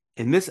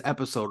In this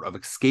episode of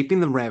Escaping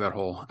the Rabbit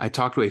Hole, I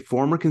talked to a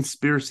former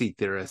conspiracy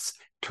theorist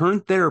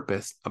turned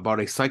therapist about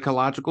a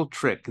psychological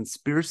trick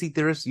conspiracy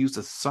theorists use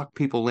to suck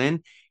people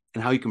in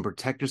and how you can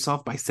protect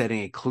yourself by setting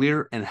a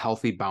clear and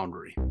healthy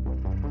boundary.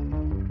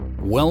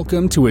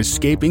 Welcome to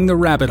Escaping the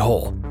Rabbit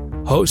Hole,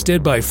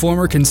 hosted by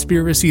former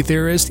conspiracy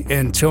theorist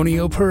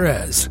Antonio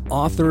Perez,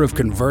 author of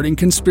Converting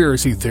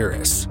Conspiracy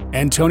Theorists.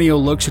 Antonio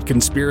looks at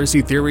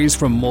conspiracy theories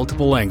from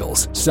multiple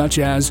angles, such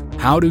as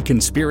how do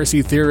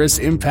conspiracy theorists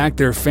impact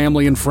their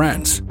family and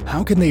friends?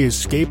 How can they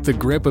escape the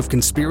grip of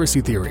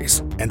conspiracy theories?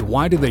 And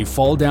why do they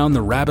fall down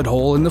the rabbit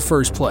hole in the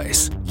first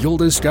place? You'll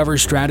discover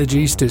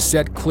strategies to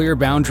set clear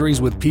boundaries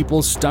with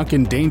people stuck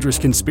in dangerous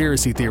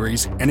conspiracy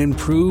theories and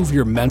improve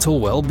your mental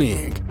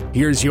well-being.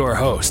 Here's your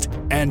host,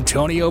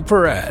 Antonio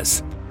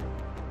Perez.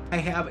 I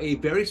have a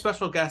very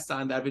special guest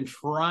on that I've been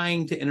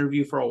trying to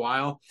interview for a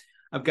while.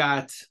 I've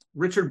got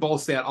Richard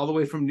Bolstad all the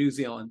way from New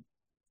Zealand.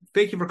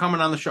 Thank you for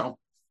coming on the show.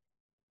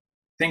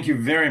 Thank you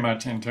very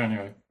much,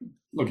 Antonio.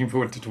 Looking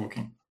forward to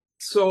talking.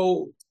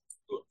 So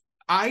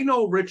I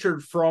know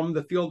Richard from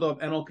the field of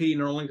NLP,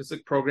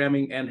 neuro-linguistic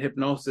programming, and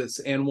hypnosis.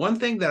 And one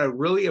thing that I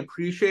really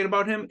appreciate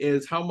about him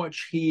is how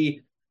much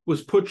he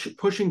was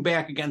pushing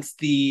back against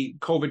the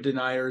COVID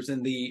deniers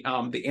and the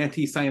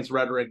anti-science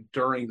rhetoric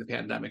during the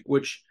pandemic,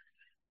 which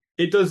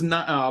it does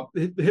not.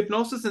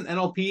 Hypnosis and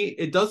NLP,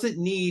 it doesn't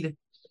need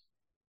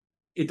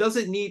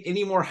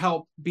any more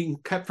help being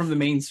kept from the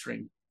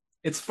mainstream.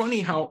 It's funny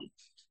how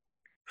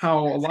a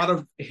lot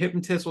of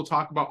hypnotists will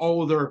talk about,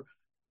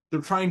 they're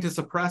trying to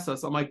suppress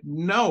us. I'm like,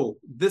 no,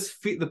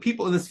 the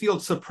people in this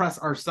field suppress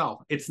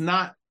ourselves. It's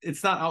not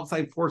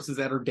outside forces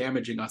that are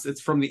damaging us.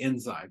 It's from the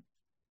inside.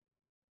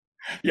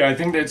 Yeah, I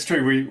think that's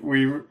true.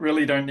 We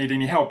really don't need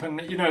any help. And,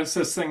 it's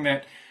this thing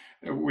that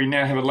we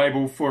now have a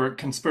label for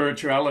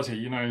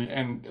conspirituality,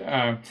 and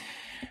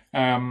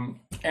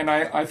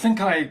I think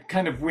I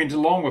kind of went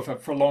along with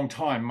it for a long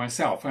time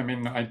myself. I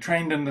mean, I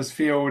trained in this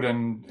field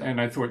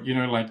and I thought,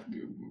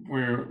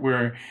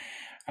 we're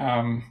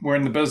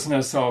in the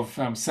business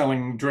of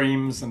selling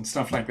dreams and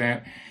stuff like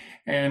that.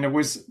 And it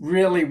was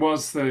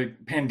the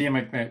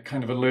pandemic that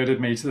kind of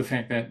alerted me to the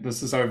fact that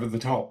this is over the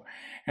top.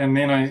 And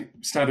then I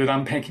started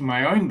unpacking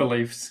my own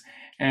beliefs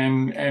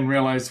and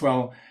realized,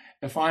 well,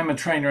 if I'm a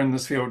trainer in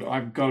this field,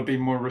 I've got to be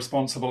more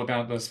responsible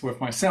about this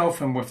with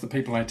myself and with the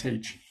people I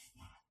teach.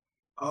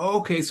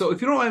 Okay, so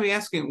if you don't mind me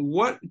asking,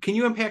 what can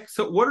you unpack?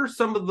 So, what are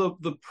some of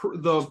the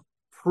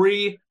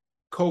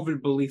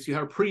pre-COVID beliefs you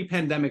have,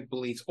 pre-pandemic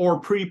beliefs, or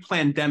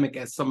pre-plandemic,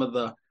 as some of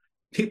the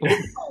people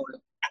call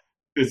it?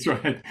 That's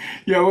right.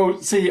 Yeah.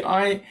 Well, see,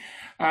 I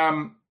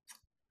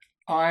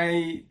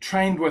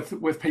trained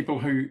with people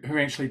who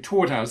actually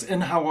taught us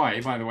in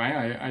Hawaii. By the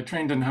way, I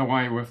trained in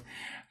Hawaii with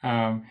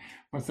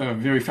a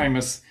very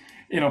famous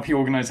NLP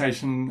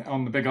organization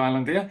on the Big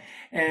Island there.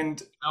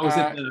 And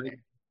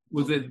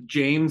was it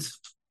James?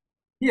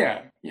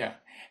 Yeah.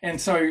 And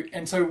so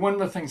one of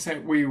the things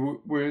that we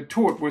were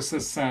taught was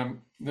this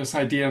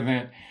idea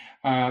that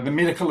the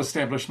medical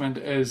establishment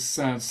is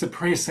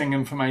suppressing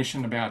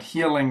information about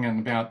healing and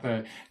about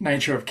the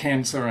nature of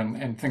cancer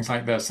and things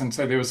like this. And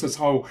so there was this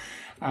whole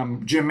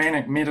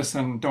Germanic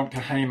medicine, Dr.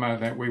 Hamer,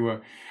 that we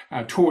were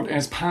taught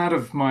as part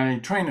of my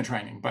trainer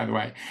training, by the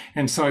way.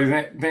 And so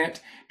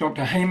that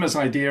Dr. Hamer's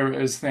idea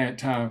is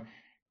that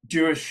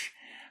Jewish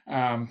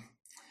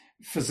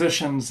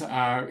physicians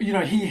are,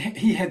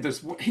 he had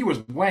this, he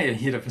was way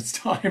ahead of his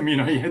time.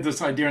 He had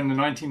this idea in the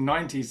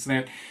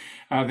 1990s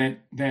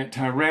that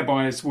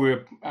rabbis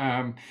were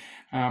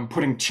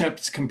putting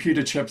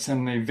computer chips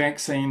in the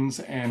vaccines,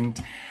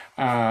 and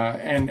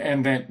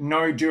that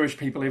no Jewish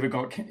people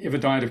ever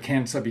died of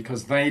cancer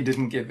because they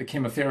didn't get the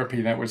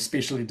chemotherapy that was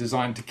specially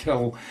designed to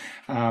kill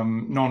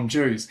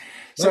non-Jews.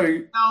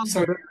 It sounds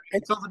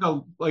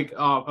like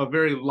a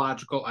very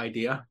logical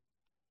idea.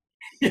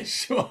 Yeah,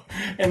 sure.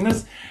 And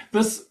this,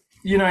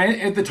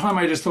 at the time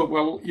I just thought,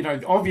 well,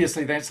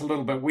 obviously that's a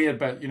little bit weird,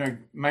 but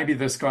maybe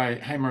this guy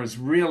Hamer is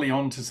really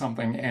onto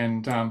something,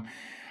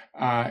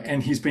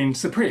 and he's been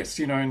suppressed,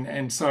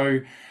 and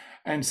so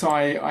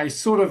I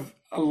sort of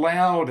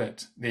allowed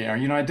it there.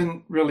 I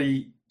didn't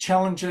really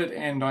challenge it,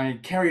 and I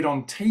carried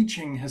on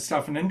teaching his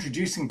stuff and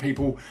introducing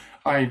people.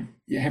 I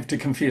have to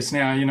confess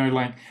now,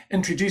 like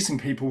introducing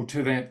people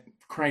to that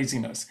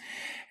craziness,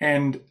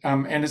 and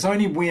it's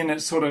only when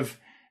it sort of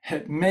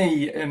hit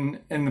me in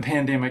the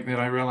pandemic that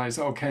I realized,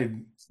 okay,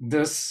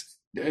 there's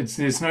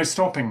no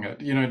stopping it.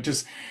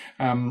 Just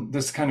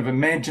this kind of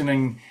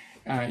imagining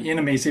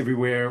enemies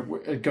everywhere.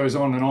 It goes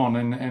on,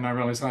 and I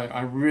realized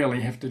I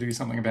really have to do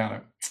something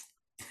about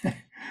it.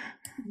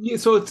 Yeah,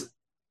 so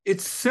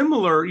it's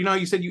similar.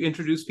 You said you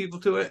introduced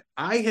people to it.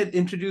 I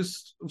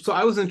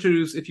was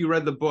introduced, if you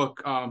read the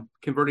book,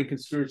 Converting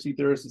Conspiracy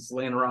Theorists, it's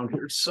laying around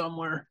here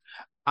somewhere.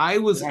 I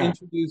was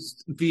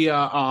introduced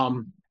via,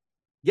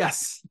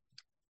 yes,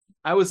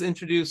 I was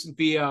introduced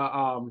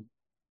via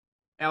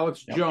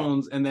Alex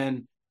Jones. And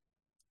then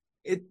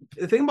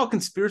the thing about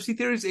conspiracy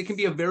theories, it can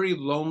be a very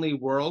lonely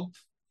world.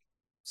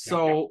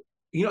 So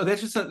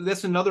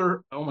that's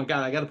another. Oh my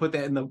God, I got to put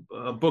that in the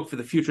book for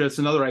the future. That's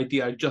another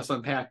idea I just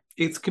unpacked.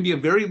 It can be a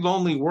very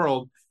lonely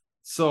world,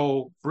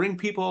 so bring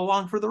people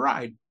along for the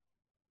ride.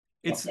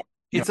 It's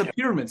Yeah. a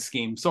pyramid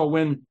scheme. So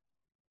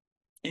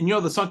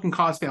the sunken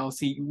cost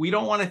fallacy, we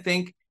don't want to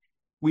think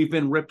we've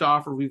been ripped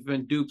off or we've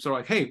been duped. So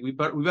like, hey, we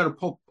better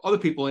pull other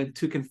people in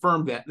to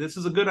confirm that this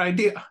is a good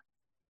idea.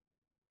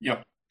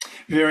 Yep,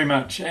 very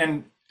much.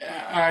 And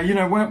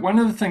one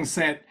of the things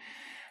that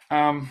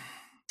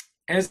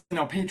as an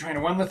NLP trainer,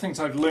 one of the things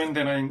I've learned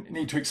that I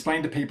need to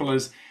explain to people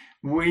is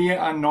we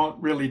are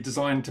not really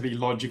designed to be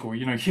logical.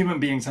 Human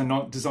beings are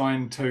not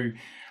designed to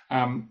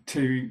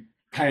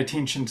pay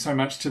attention so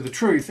much to the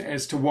truth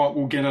as to what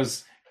will get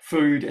us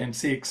food and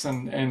sex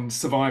and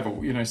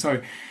survival.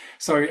 So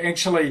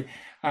actually,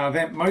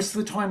 that most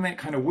of the time that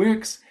kind of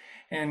works,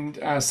 and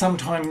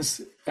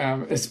sometimes,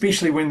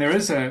 especially when there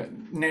is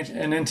an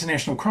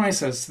international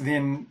crisis,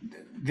 then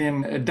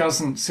it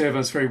doesn't serve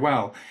us very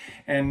well.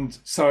 And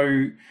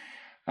so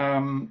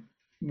when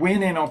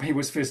NLP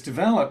was first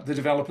developed, the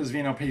developers of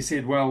NLP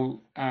said,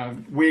 well,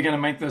 we're going to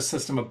make this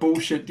system a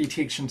bullshit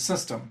detection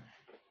system.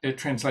 It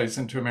translates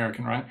into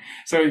American, right?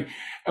 So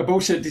a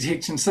bullshit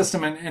detection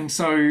system. And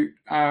so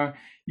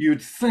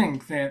you'd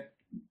think that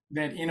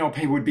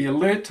NLP would be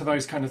alert to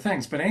those kind of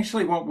things. But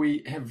actually what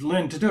we have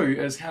learned to do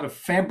is how to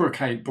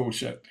fabricate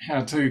bullshit,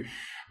 how to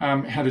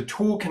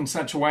talk in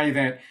such a way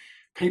that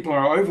people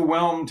are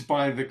overwhelmed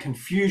by the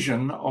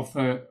confusion of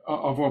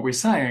what we're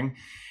saying.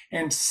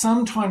 And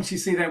sometimes you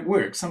see that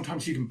work.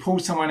 Sometimes you can pull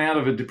someone out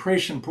of a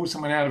depression, pull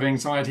someone out of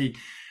anxiety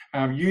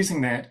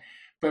using that.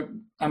 But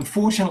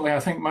unfortunately, I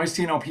think most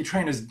NLP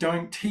trainers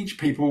don't teach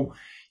people,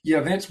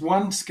 that's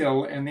one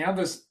skill, and the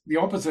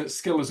opposite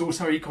skill is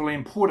also equally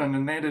important,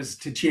 and that is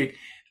to check,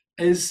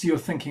 is your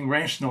thinking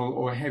rational,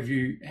 or have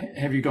you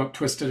got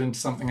twisted into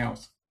something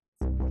else?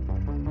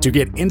 To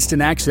get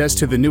instant access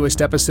to the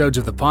newest episodes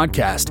of the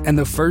podcast and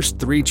the first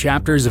 3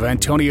 chapters of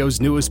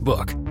Antonio's newest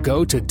book,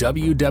 go to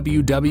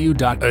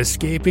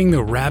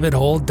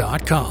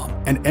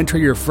www.escapingtherabbithole.com and enter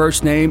your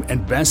first name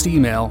and best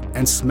email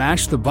and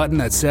smash the button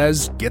that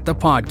says Get the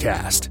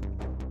Podcast.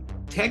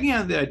 Tagging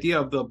on the idea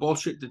of the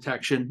bullshit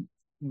detection,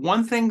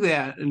 one thing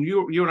that, and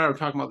you and I were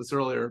talking about this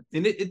earlier,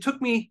 and it took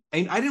me,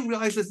 and I didn't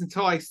realize this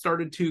until I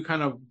started to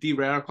kind of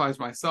de-radicalize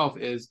myself,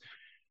 is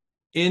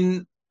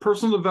in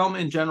personal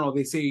development in general,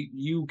 they say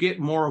you get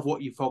more of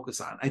what you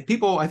focus on. And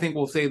people, I think,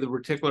 will say the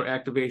reticular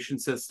activation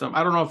system.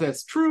 I don't know if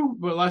that's true,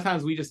 but a lot of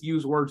times we just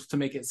use words to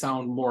make it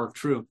sound more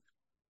true.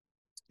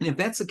 And if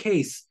that's the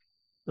case,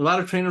 a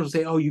lot of trainers will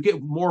say, oh, you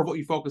get more of what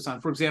you focus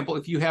on. For example,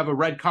 if you have a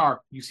red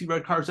car, you see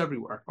red cars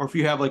everywhere. Or if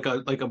you have like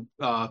a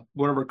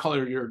whatever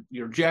color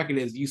your jacket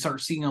is, you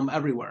start seeing them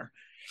everywhere.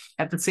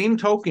 At the same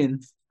token,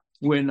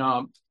 when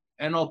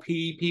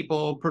NLP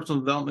people,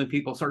 personal development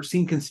people start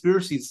seeing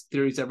conspiracy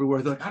theories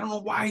everywhere, they're like, I don't know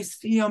why I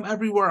see them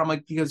everywhere. I'm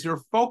like, because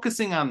you're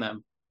focusing on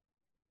them.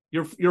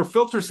 Your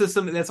filter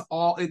system, that's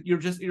all,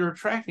 you're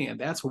attracting it.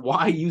 That's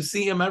why you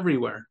see them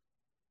everywhere.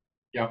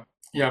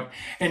 Yep.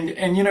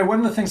 And one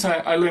of the things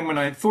I learned when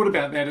I thought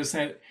about that is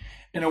that,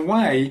 in a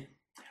way,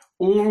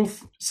 all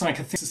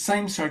psychotherapy is the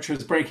same structure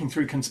as breaking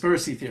through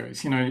conspiracy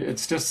theories.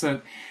 It's just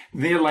that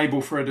their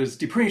label for it is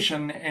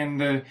depression, and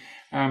the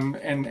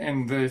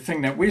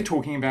thing that we're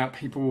talking about,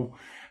 people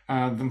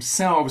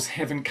themselves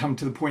haven't come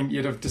to the point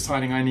yet of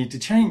deciding I need to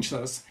change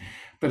this,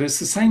 but it's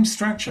the same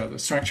structure. The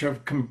structure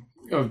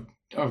of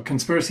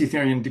conspiracy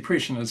theory and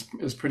depression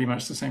is pretty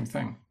much the same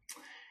thing.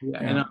 Yeah.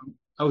 And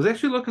I was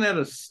actually looking at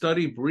a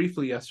study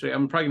briefly yesterday.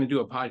 I'm probably going to do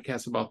a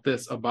podcast about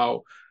this,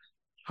 about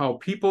how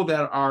people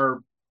that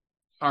are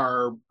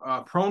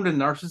prone to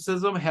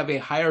narcissism have a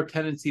higher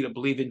tendency to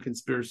believe in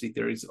conspiracy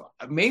theories.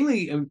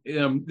 Mainly,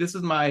 this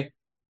is my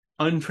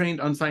untrained,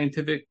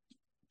 unscientific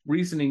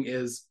reasoning,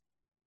 is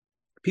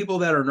people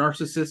that are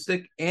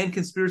narcissistic and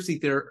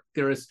conspiracy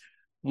theorists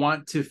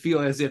want to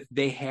feel as if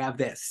they have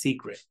that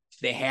secret.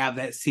 They have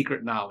that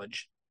secret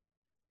knowledge.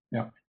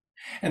 Yeah.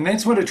 And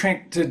that's what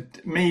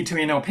attracted me to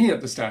NLP at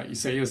the start, you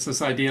see, is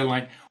this idea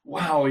like,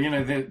 wow,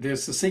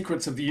 there's the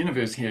secrets of the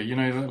universe here.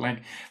 Like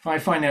if I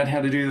find out how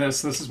to do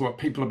this is what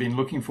people have been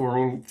looking for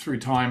all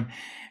through time.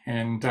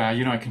 And,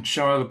 I can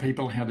show other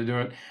people how to do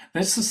it.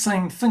 That's the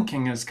same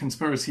thinking as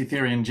conspiracy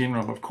theory in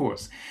general, of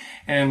course.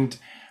 And,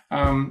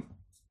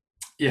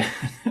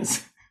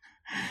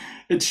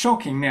 it's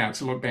shocking now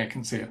to look back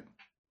and see it.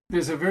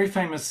 There's a very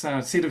famous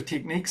set of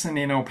techniques in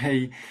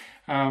NLP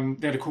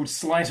that are called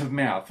sleight of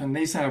mouth. And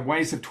these are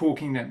ways of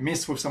talking that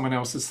mess with someone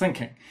else's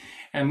thinking.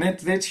 And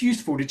that's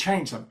useful to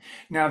change them.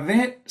 Now,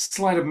 that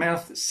sleight of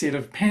mouth set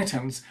of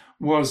patterns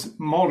was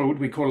modeled,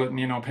 we call it in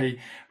NLP,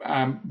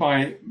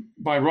 by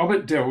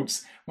Robert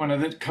Dilts, one of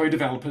the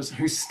co-developers,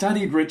 who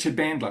studied Richard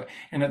Bandler.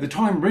 And at the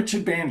time,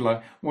 Richard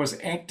Bandler was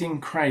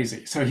acting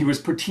crazy. So he was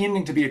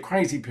pretending to be a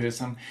crazy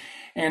person,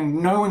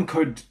 and no one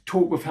could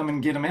talk with him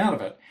and get him out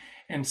of it.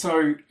 And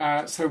so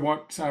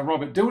what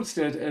Robert Dilts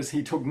did is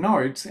he took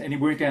notes and he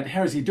worked out,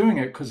 how is he doing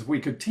it? Because if we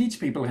could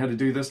teach people how to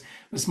do this,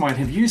 this might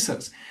have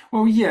uses.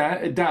 Well, yeah,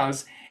 it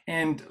does.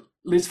 And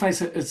let's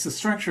face it, it's the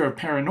structure of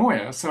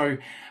paranoia. So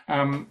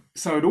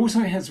it also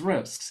has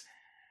risks,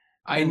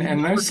 I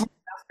and never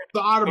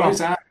thought about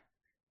those are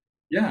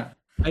yeah.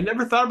 I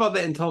never thought about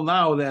that until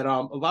now. That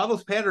a lot of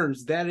those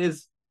patterns that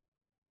is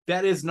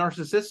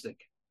narcissistic.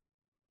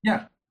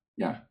 Yeah,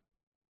 yeah.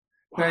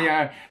 They Wow.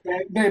 are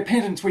they're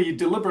patterns where you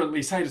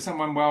deliberately say to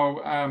someone,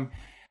 "Well,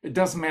 it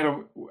doesn't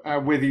matter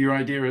whether your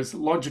idea is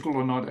logical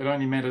or not. It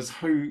only matters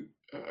who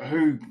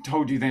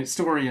told you that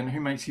story and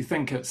who makes you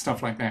think it."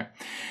 Stuff like that.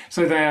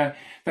 So they're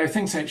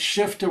things that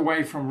shift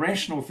away from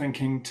rational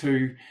thinking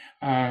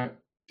uh,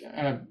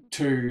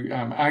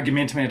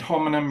 argumentum ad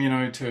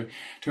hominem, to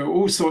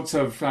all sorts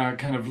of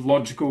kind of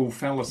logical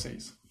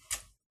fallacies.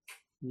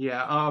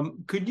 Yeah.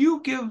 Could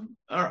you give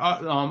our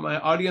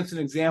audience an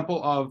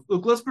example of?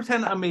 Look, let's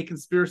pretend I'm a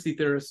conspiracy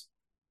theorist.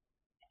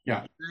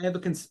 Yeah. I have a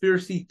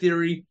conspiracy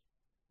theory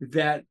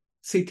that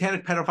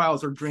satanic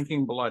pedophiles are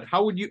drinking blood.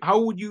 How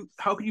could you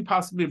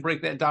possibly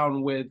break that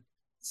down with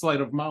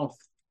sleight of mouth?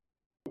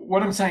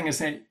 What I'm saying is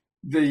that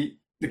the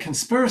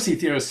conspiracy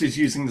theorist is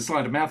using the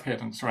sleight of mouth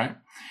patterns, right?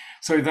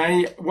 So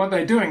what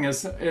they're doing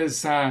is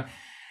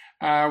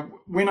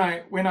when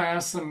I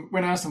ask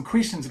them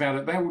questions about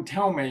it, they will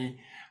tell me,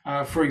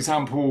 for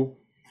example,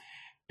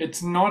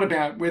 it's not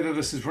about whether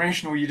this is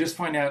rational. You just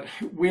find out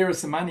where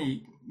is the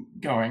money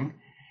going.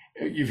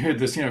 You've heard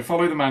this,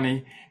 follow the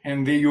money,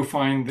 and there you'll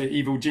find the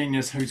evil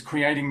genius who's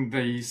creating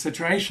the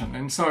situation.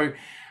 And so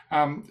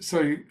I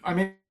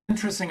mean,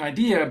 interesting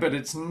idea, but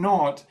it's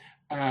not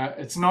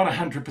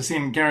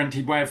 100%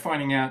 guaranteed way of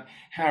finding out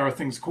how are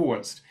things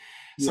caused.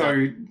 Yeah. So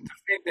the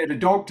fact that a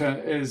doctor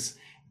is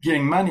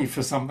getting money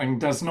for something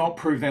does not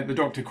prove that the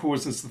doctor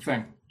causes the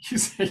thing. You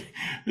see,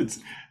 it's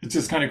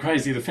just kind of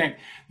crazy. The fact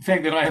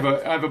that I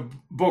have a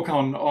book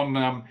on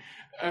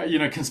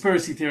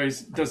conspiracy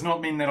theories does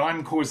not mean that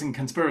I'm causing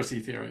conspiracy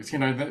theories.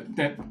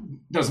 That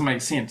doesn't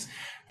make sense.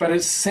 But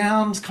it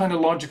sounds kind of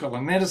logical,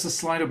 and that is a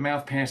sleight of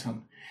mouth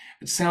pattern.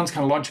 It sounds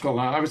kind of logical.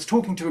 I was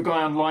talking to a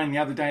guy online the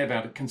other day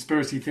about it,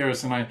 conspiracy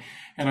theorists, and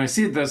I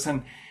said this,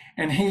 and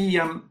he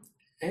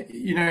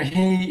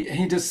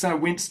he just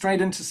went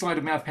straight into sleight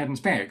of mouth patterns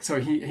back. So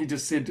he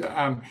just said,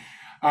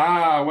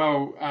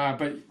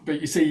 but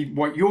you see,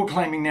 what you're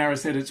claiming now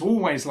is that it's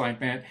always like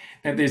that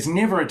there's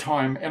never a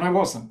time, and I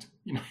wasn't.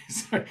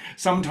 So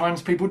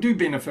sometimes people do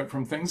benefit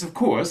from things, of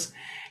course,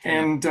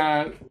 and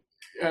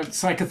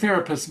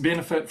psychotherapists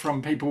benefit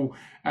from people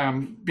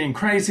being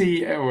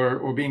crazy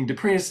or being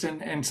depressed,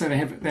 and so they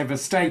have a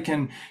stake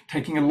in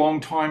taking a long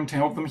time to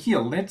help them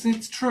heal.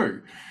 That's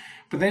true.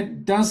 But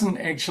that doesn't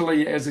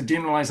actually, as a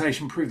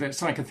generalization, prove that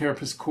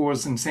psychotherapists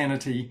cause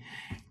insanity,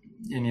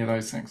 any of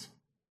those things.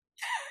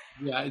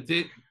 Yeah, it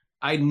did.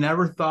 I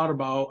never thought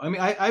about. I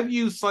mean, I've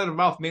used sleight of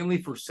mouth mainly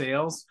for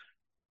sales.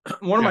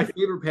 One of my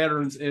favorite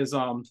patterns is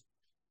I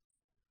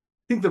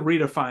think the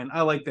redefine.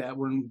 I like that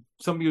when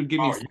somebody would give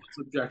me a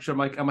objection. I'm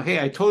like,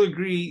 hey, I totally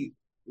agree.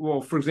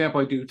 Well, for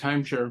example, I do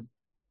timeshare,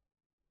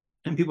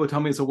 and people tell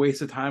me it's a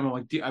waste of time.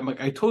 I'm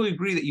like, I totally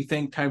agree that you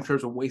think timeshare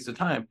is a waste of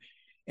time.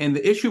 And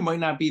the issue might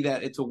not be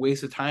that it's a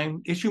waste of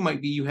time. Issue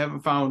might be you haven't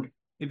found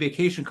a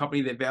vacation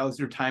company that values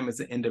your time as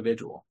an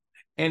individual.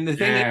 And the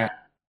thing is,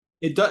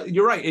 it does.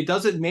 You're right. It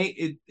doesn't make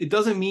it. It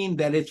doesn't mean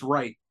that it's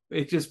right.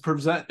 It just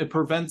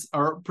presents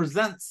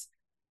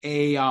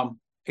a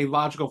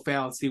logical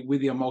fallacy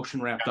with the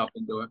emotion wrapped up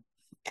into it.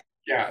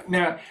 Yeah.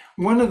 Now,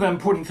 one of the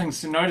important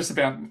things to notice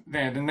about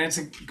that, and that's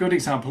a good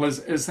example,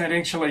 is that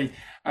actually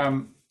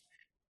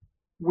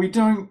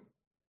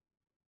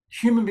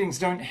human beings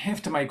don't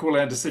have to make all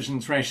our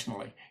decisions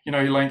rationally.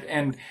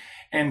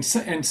 And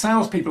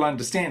salespeople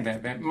understand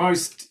that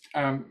most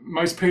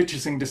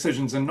purchasing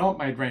decisions are not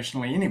made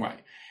rationally anyway.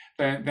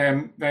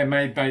 They're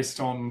made based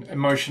on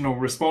emotional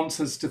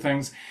responses to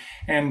things,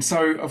 and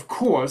so of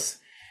course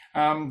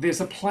there's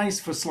a place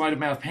for sleight of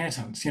mouth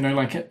patterns. And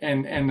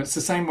it's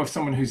the same with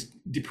someone who's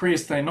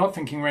depressed. They're not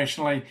thinking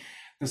rationally.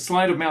 The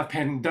sleight of mouth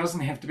pattern doesn't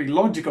have to be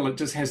logical. It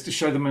just has to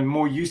show them a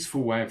more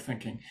useful way of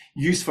thinking,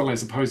 useful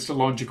as opposed to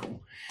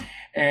logical.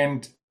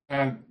 And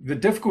the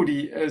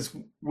difficulty is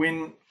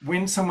when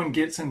someone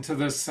gets into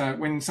this,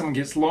 when someone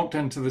gets locked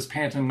into this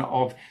pattern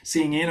of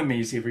seeing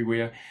enemies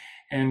everywhere,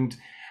 and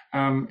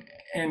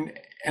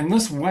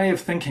this way of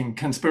thinking,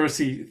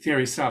 conspiracy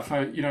theory stuff.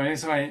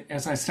 As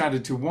I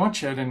started to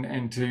watch it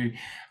and to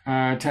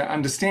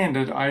understand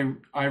it,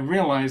 I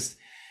realized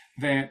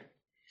that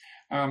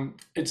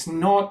it's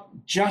not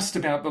just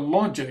about the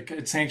logic.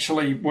 It's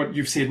actually what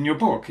you've said in your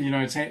book.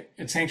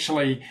 It's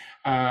actually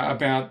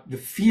about the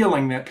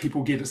feeling that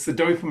people get. It's the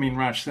dopamine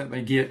rush that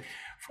they get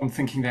from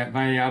thinking that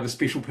they are the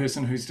special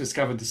person who's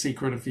discovered the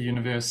secret of the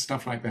universe,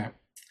 stuff like that.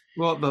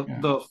 Well,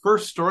 the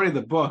first story of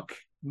the book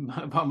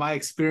about my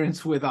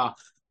experience with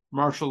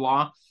martial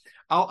law,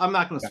 I'm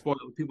not going to spoil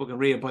it. People can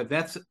read it, but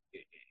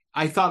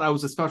I thought I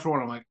was a special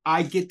one. I'm like,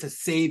 I get to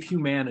save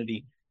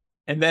humanity.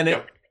 And then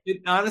it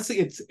honestly,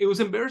 it was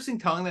embarrassing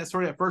telling that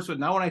story at first, but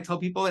now when I tell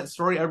people that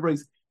story, and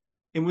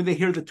when they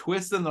hear the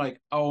twist, then they're like,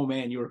 oh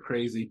man, you were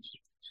crazy.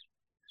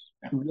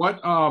 What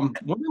I'm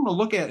going to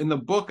look at in the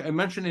book, I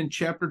mentioned in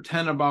chapter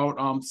 10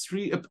 about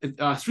three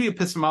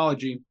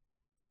epistemology.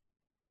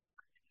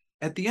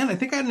 At the end, I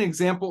think I had an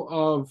example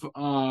of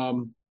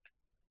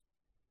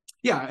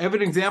I have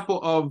an example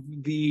of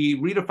the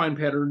redefined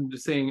pattern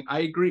just saying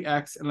I agree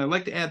X, and I'd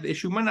like to add the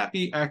issue might not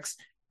be X,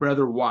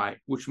 rather Y,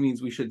 which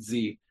means we should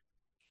Z.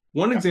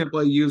 One example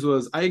I used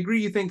was I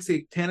agree you think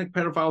satanic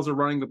pedophiles are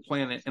running the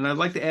planet, and I'd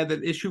like to add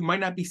that the issue might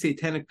not be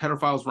satanic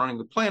pedophiles running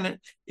the planet.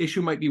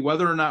 Issue might be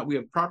whether or not we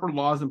have proper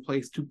laws in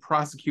place to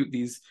prosecute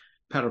these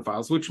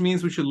pedophiles, which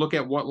means we should look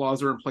at what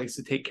laws are in place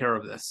to take care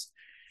of this.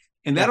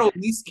 And that'll at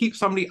least keep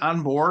somebody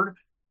on board.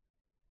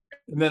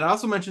 And then I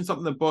also mentioned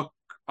something in the book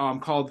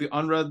called the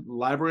unread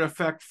library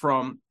effect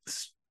from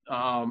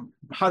How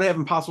to Have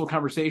Impossible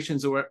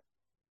Conversations, where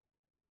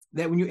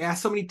that when you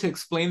ask somebody to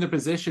explain their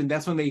position,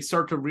 that's when they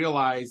start to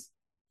realize.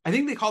 I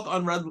think they call it the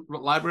unread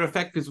library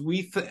effect because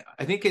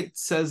I think it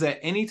says that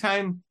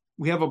anytime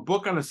we have a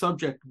book on a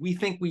subject, we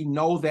think we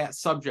know that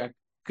subject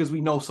because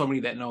we know somebody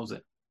that knows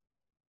it.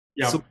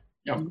 Yeah. So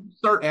you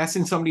start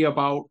asking somebody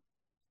about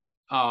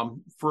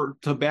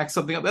to back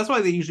something up. That's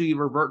why they usually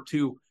revert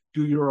to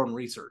do your own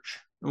research,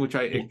 which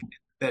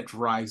that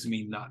drives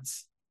me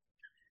nuts.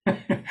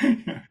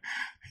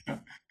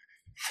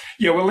 Yeah,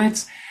 well,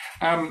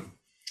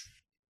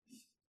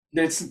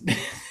 that's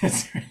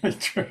really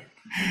true.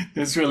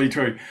 That's really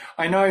true.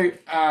 I know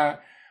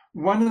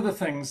one of the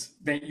things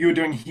that you're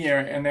doing here,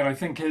 and that I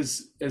think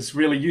is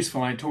really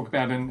useful, I talk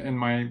about in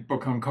my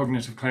book on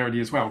cognitive clarity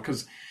as well,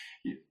 because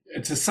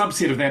it's a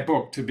subset of that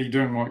book to be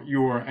doing what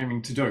you're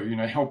aiming to do,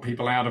 help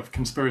people out of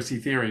conspiracy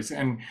theories.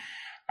 And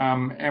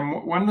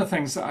one of the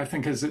things I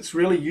think is it's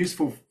really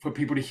useful for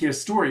people to hear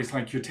stories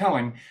like you're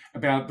telling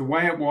about the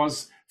way it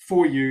was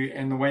for you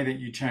and the way that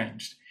you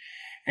changed.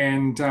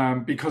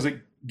 And because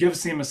it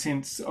gives them a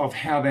sense of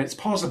how that's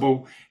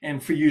possible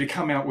and for you to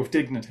come out with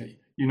dignity,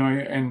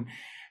 and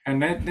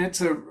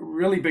that's a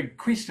really big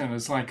question.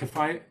 It's like, if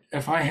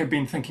I have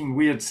been thinking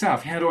weird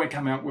stuff, how do I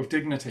come out with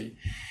dignity?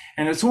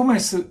 And it's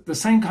almost the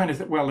same kind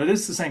of it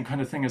is the same kind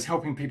of thing as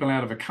helping people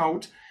out of a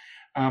cult,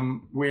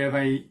 where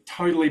they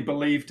totally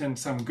believed in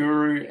some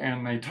guru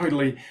and they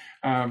totally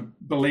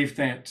believed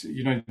that,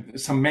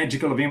 some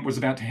magical event was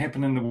about to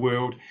happen in the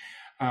world.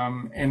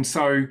 And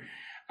so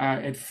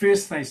at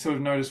first they sort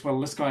of noticed, well,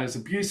 this guy is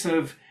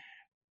abusive,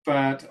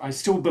 but I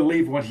still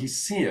believe what he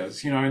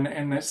says,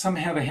 and that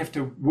somehow they have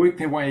to work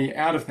their way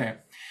out of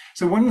that.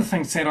 So one of the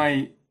things that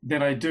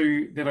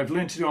I've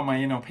learned to do on my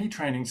NLP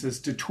trainings is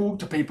to talk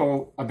to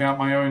people about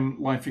my own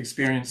life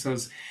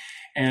experiences,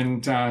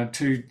 and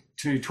to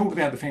talk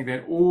about the fact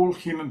that all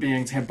human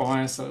beings have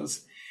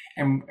biases,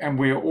 and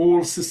we're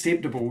all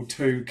susceptible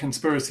to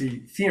conspiracy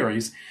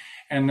theories,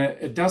 and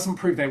that it doesn't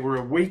prove that we're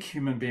a weak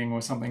human being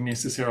or something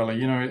necessarily.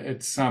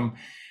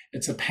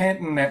 It's a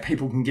pattern that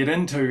people can get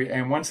into,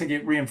 and once they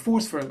get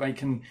reinforced for it, they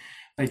can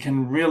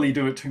really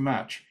do it too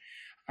much.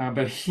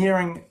 But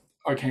hearing,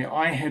 okay,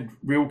 I had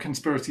real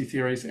conspiracy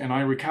theories and I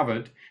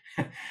recovered,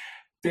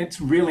 that's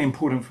really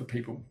important for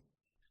people.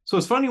 So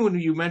it's funny when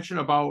you mention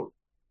about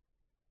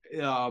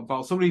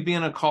somebody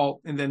being a cult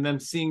and then them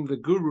seeing the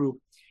guru.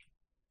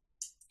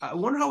 I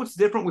wonder how it's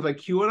different with like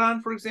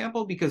QAnon, for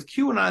example, because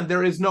QAnon,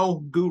 there is no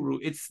guru.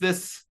 It's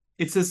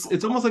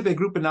almost like that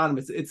group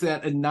Anonymous. It's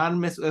that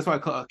anonymous. That's why I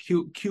call it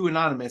Q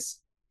Anonymous.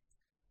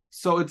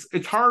 So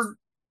it's hard.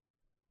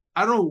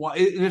 I don't know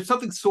why. There's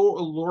something so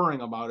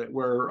alluring about it.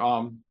 Where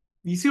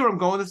you see where I'm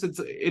going with this.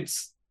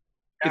 It's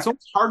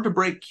almost hard to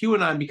break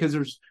QAnon because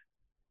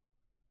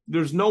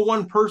there's no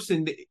one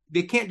person.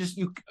 They can't just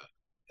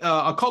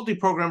a cult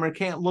deprogrammer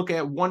can't look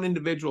at one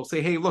individual,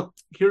 say, hey, look,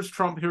 here's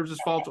Trump, here's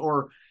his fault,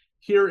 or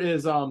here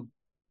is the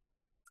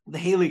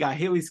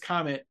Haley's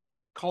Comet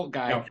cult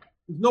guy. Yeah.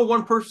 There's no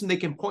one person they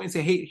can point and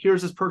say, hey,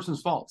 here's this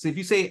person's fault. So if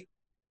you say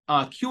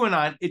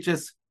QAnon, it's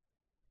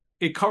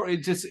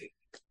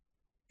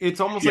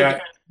almost like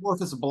an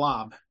amorphous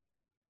blob.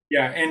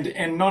 Yeah,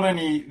 and not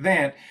only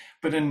that,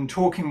 but in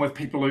talking with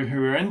people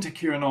who are into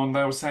QAnon,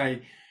 they'll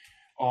say,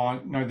 oh,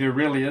 no, there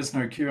really is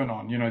no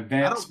QAnon.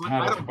 That's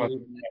part of what.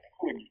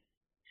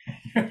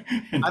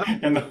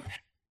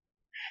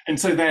 And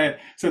so they'll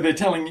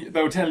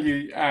tell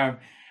you,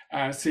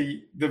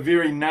 see, the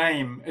very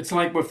name, it's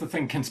like with the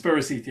thing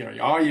conspiracy theory.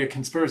 Oh, yeah,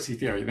 conspiracy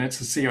theory,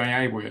 that's a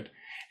CIA word.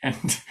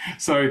 And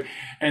so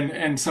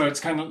it's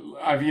kind of,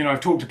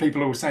 I've talked to people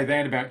who will say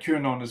that about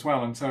QAnon as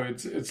well. And so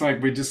it's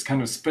like we're just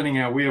kind of spinning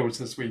our wheels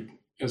as we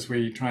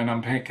try and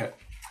unpack it.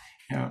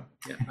 Yeah.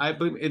 I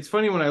believe it's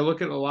funny when I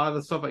look at a lot of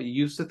the stuff I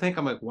used to think,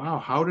 I'm like, wow,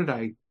 how did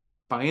I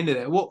buy into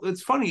that? Well,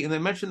 it's funny. And they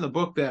mentioned in the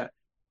book that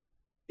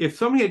if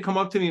somebody had come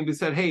up to me and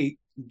said, hey,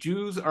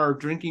 Jews are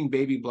drinking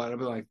baby blood, I'd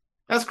be like,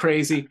 that's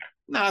crazy.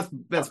 Nah,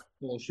 that's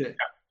bullshit.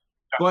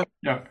 But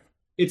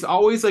it's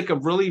always like a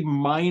really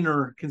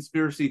minor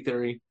conspiracy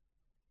theory.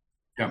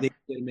 Yeah. They get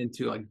them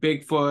into like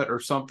Bigfoot or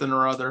something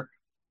or other,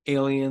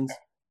 aliens,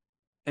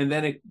 and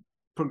then it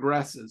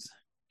progresses.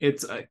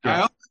 I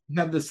also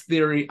have this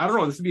theory. I don't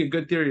know. This would be a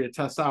good theory to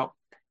test out.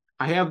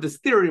 I have this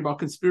theory about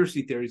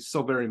conspiracy theories.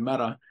 So very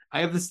meta. I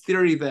have this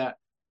theory that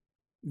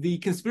the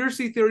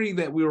conspiracy theory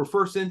that we were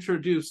first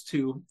introduced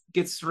to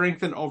gets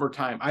strengthened over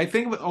time. I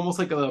think of it almost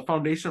like a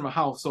foundation of a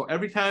house. So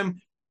every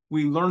time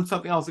we learn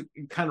something else,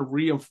 it kind of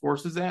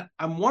reinforces that.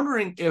 I'm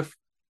wondering if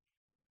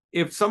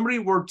somebody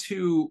were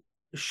to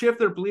shift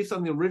their beliefs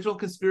on the original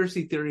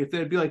conspiracy theory, if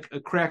there'd be like a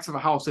cracks of a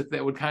house, if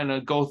that would kind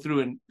of go through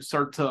and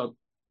start to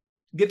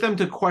get them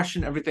to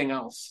question everything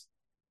else.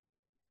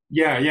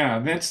 Yeah,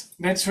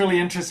 that's really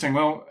interesting.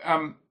 Well,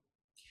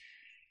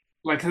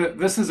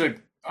 this is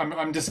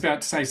I'm just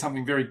about to say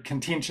something very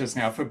contentious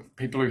now for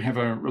people who have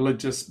a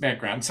religious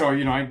background. So,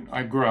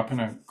 I grew up in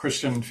a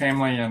Christian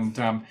family,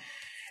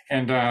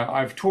 and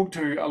I've talked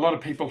to a lot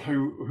of people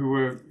who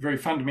were very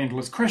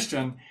fundamentalist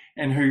Christian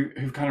and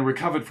who've kind of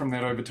recovered from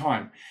that over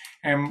time.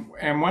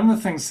 And one of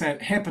the things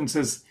that happens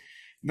is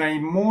they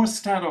more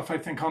start off, I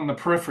think, on the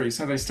periphery.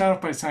 So they start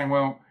off by saying,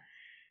 well,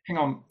 hang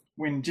on,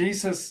 when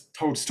Jesus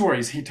told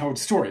stories, he told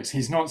stories.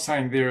 He's not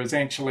saying there is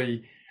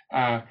actually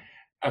a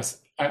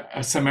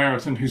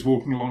Samaritan who's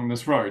walking along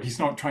this road. He's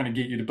not trying to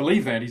get you to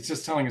believe that. He's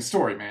just telling a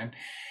story, man.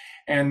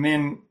 And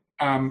then,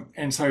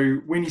 and so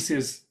when he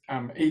says,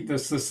 eat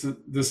this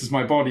is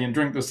my body, and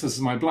drink this is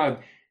my blood,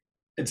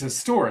 it's a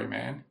story,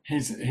 man.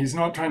 He's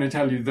not trying to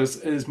tell you this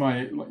is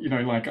my,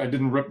 like I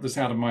didn't rip this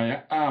out of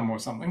my arm or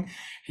something.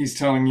 He's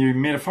telling you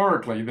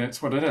metaphorically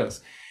that's what it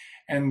is.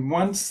 And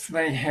once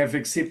they have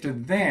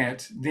accepted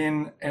that,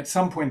 then at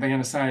some point they're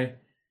going to say,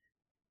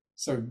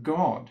 so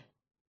God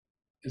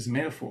is a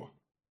metaphor.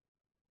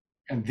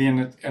 And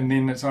then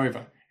it's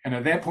over. And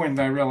at that point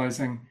they're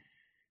realizing,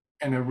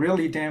 and a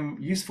really damn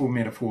useful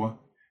metaphor,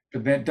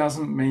 but that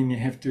doesn't mean you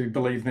have to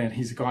believe that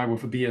he's a guy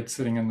with a beard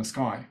sitting in the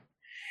sky.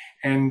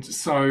 And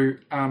so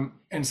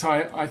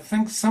I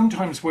think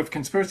sometimes with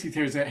conspiracy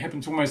theories that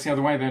happens almost the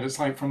other way, that it's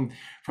like from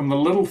the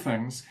little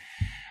things.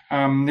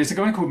 There's a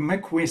guy called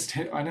Mick West.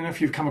 I don't know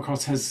if you've come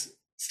across his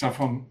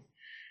stuff on.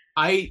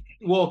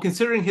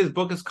 Considering his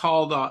book is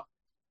called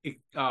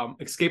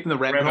Escaping the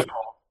Rabbit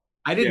Hole.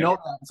 I didn't know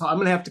that, so I'm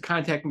going to have to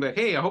contact him. But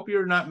hey, I hope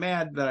you're not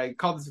mad that I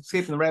called this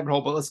Escaping the Rabbit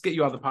Hole, but let's get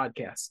you on the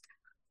podcast.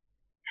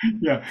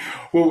 Yeah,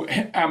 well,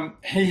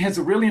 he has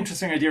a really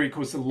interesting idea he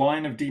calls the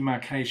line of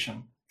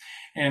demarcation.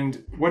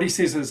 And what he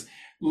says is,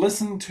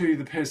 listen to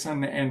the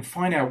person and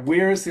find out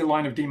where is their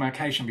line of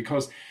demarcation,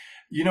 because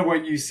you know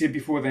what you said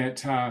before,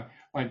 that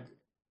like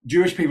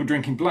Jewish people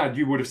drinking blood,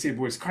 you would have said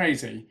was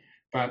crazy,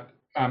 but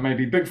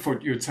maybe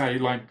Bigfoot, you would say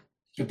like,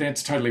 but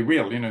that's totally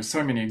real.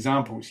 So many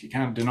examples, you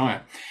can't deny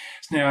it.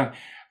 Now,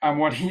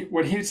 what he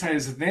would say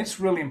is that's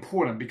really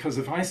important, because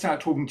if I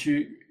start talking to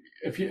you,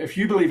 if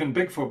you believe in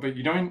Bigfoot, but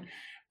you don't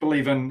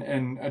believe in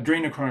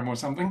adrenochrome or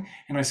something,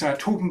 and I start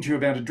talking to you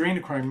about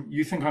adrenochrome,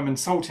 you think I'm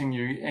insulting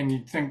you, and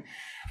you think,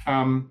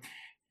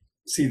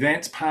 see,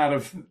 that's part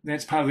of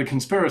the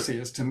conspiracy,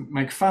 is to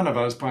make fun of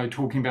us by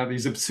talking about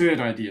these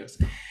absurd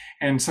ideas.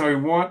 And so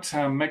what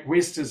Mick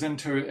West is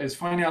into is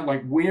find out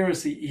like where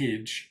is the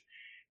edge,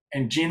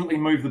 and gently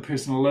move the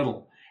person a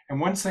little.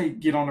 And once they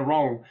get on a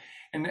roll,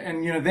 and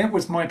that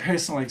was my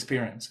personal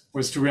experience,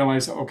 was to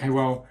realize, okay,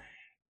 well,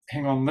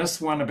 hang on, this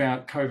one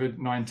about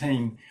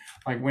COVID-19,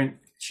 like when,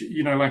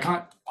 like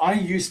I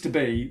used to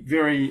be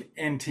very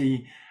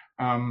anti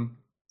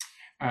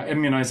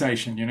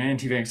immunization,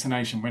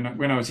 anti-vaccination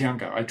when I was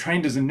younger. I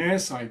trained as a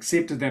nurse. I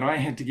accepted that I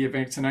had to get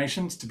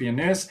vaccinations to be a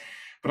nurse,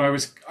 but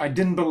I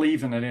didn't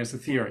believe in it as a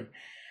theory.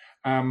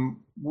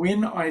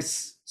 When I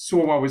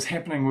saw what was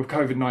happening with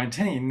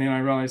COVID-19, then I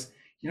realized,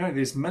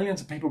 there's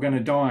millions of people going to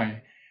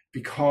die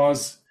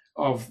because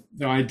of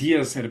the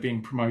ideas that are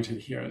being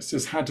promoted here. It's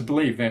just hard to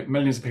believe that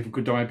millions of people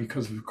could die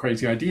because of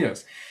crazy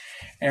ideas.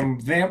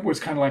 And that was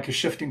kind of like a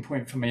shifting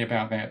point for me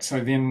about that. So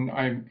then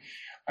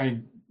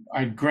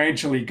I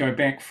gradually go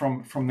back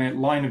from that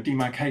line of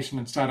demarcation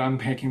and start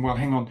unpacking, well,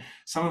 hang on,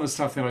 some of the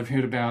stuff that I've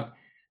heard about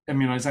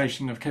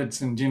immunization of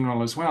kids in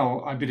general as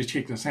well, I better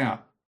check this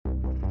out.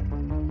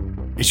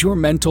 Is your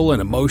mental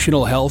and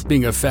emotional health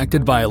being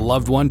affected by a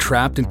loved one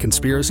trapped in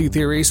conspiracy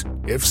theories?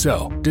 If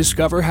so,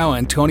 discover how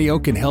Antonio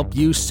can help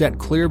you set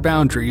clear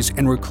boundaries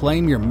and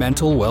reclaim your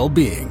mental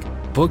well-being.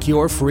 Book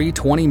your free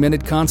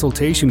 20-minute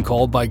consultation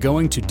call by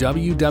going to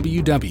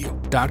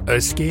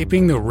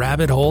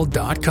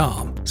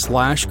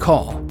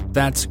www.escapingtherabbithole.com/call.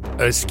 That's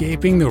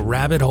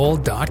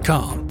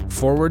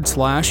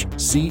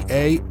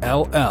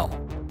escapingtherabbithole.com/CALL.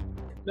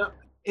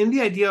 In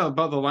the idea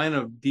about the line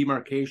of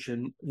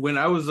demarcation, when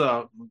I was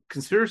a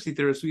conspiracy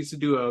theorist, we used to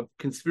do a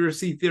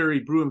conspiracy theory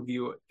brew and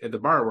view at the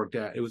bar I worked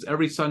at. It was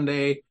every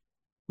Sunday.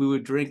 We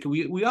would drink.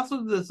 We also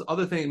did this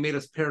other thing that made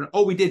us paranoid.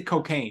 Oh, we did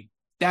cocaine.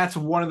 That's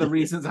one of the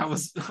reasons I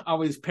was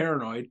always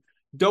paranoid.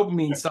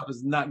 Dopamine stuff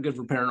is not good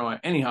for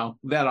paranoia. Anyhow,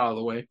 that out of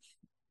the way.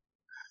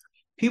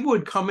 People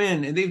would come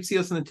in and they'd see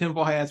us in the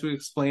tinfoil hats. We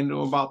explained to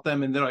them about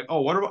them, and they're like,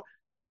 "Oh, what about?"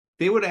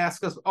 They would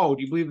ask us, "Oh,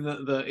 do you believe in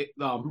the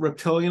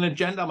reptilian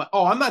agenda?" I'm like,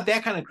 "Oh, I'm not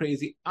that kind of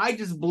crazy. I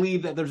just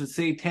believe that there's a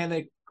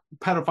satanic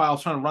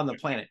pedophile trying to run the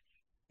planet.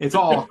 It's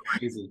all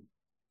crazy."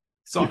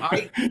 So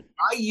I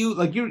use,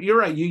 like, you're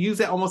right. You use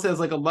that almost as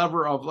like a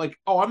lever of like,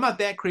 "Oh, I'm not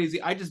that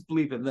crazy. I just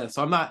believe in this.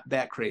 So I'm not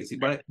that crazy,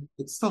 but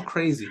it's still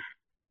crazy."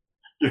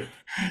 Yeah,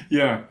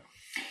 yeah,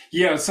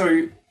 yeah.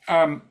 So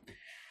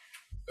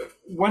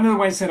one of the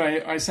ways that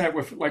I say it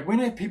with, like, when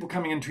I have people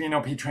coming into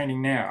NLP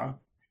training now,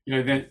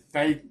 that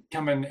they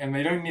come in and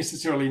they don't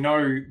necessarily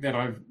know that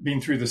I've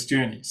been through this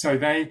journey. So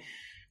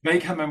they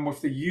come in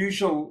with the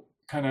usual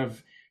kind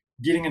of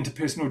getting into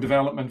personal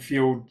development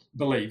field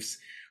beliefs,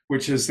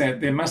 which is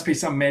that there must be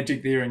some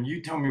magic there and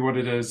you tell me what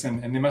it is,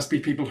 and there must be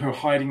people who are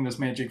hiding this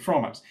magic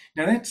from us.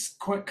 Now that's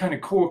quite kind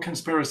of core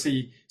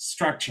conspiracy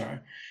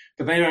structure,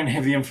 but they don't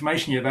have the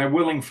information yet. They're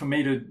willing for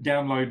me to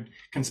download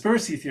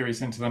conspiracy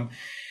theories into them.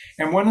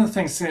 And one of the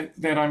things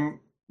that I'm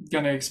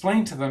going to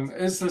explain to them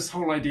is this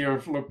whole idea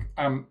of, look,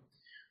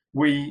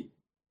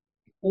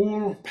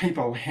 all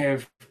people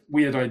have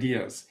weird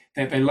ideas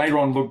that they later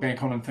on look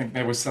back on and think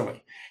they were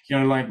silly.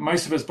 Like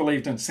most of us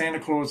believed in Santa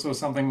Claus or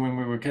something when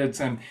we were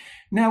kids, and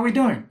now we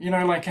don't.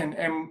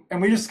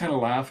 And we just kind of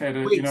laugh at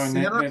it. Wait,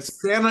 and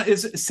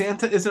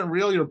Santa isn't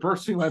real. You're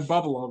bursting my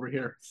bubble over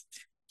here.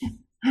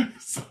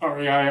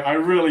 Sorry, I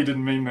really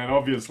didn't mean that.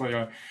 Obviously,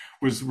 I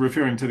was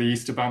referring to the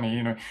Easter Bunny.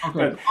 Okay.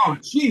 But, oh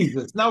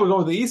Jesus! Now we go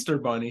with the Easter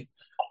Bunny.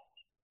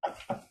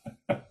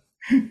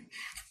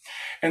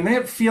 And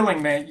that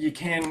feeling that you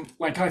can,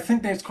 like, I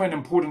think that's quite an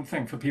important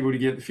thing for people to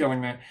get, the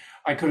feeling that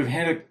I could have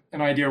had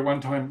an idea at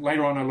one time.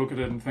 Later on, I look at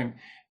it and think,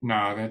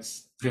 no,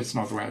 that's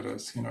not the way it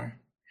is.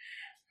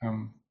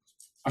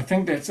 I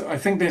think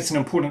that's an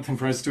important thing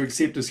for us to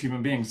accept as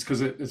human beings, because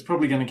it's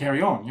probably going to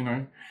carry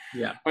on.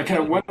 Yeah. Like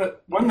one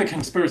of the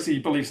conspiracy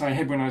beliefs I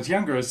had when I was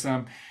younger is,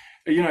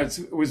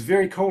 it was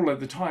very cool at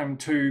the time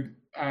to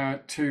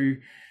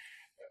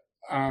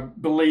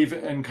believe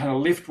in kind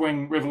of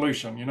left-wing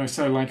revolution,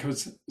 so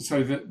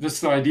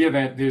this idea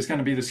that there's going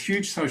to be this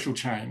huge social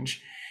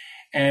change,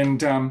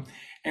 and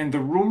the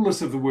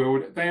rulers of the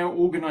world, they are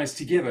organized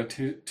together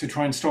to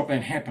try and stop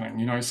that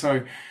happening.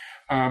 So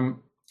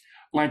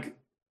like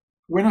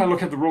when I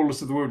look at the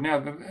rulers of the world now,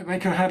 they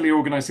can hardly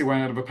organize their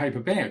way out of a paper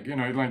bag,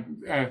 let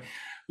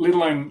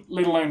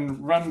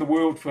alone run the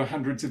world for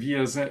hundreds of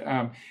years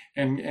and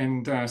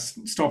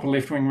stop a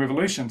left-wing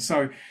revolution.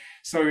 So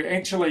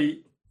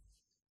actually,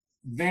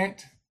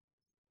 that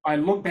I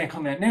look back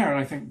on that now and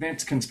I think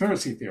that's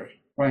conspiracy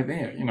theory right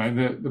there.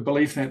 The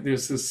belief that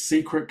there's this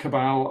secret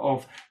cabal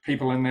of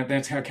people, and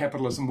that's how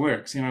capitalism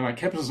works. Like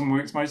capitalism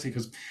works mostly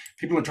because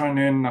people are trying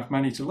to earn enough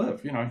money to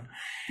live.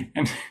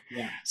 And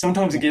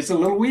sometimes it gets a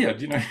little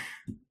weird.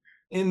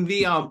 In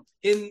the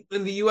in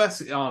the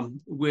U.S.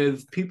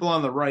 With people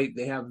on the right,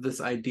 they have this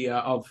idea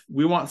of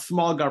we want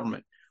small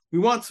government. We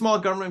want small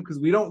government because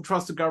we don't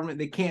trust the government.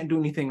 They can't do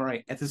anything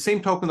right. At the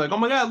same token, like, oh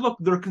my God, look,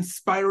 they're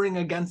conspiring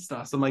against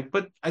us. I'm like,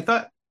 but I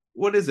thought,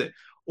 what is it?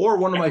 Or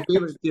one of my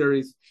favorite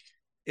theories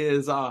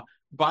is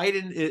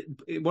Biden.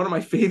 One of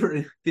my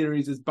favorite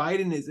theories is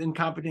Biden is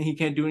incompetent. He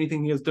can't do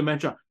anything. He has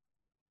dementia.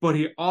 But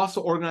he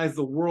also organized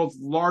the world's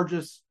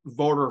largest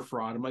voter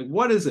fraud. I'm like,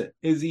 what is it?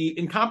 Is he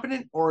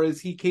incompetent or is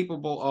he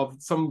capable of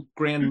some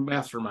grand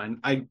mastermind?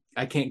 I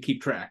can't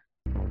keep track.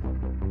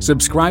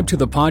 Subscribe to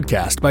the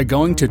podcast by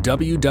going to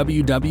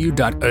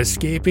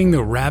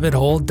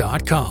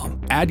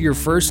www.escapingtherabbithole.com. Add your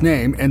first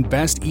name and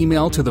best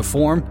email to the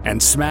form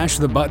and smash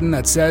the button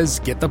that says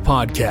Get the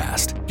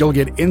Podcast. You'll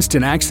get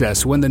instant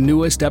access when the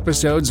newest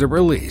episodes are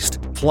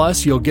released.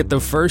 Plus, you'll get the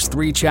first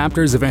 3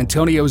 chapters of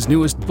Antonio's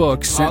newest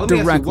book sent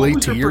directly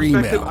to your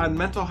email. On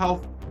mental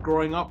health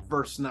growing up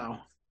versus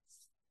now.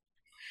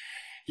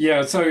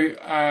 Yeah, so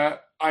I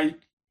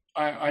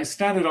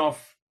started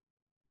off.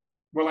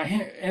 Well,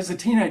 as a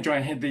teenager,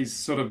 I had these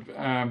sort of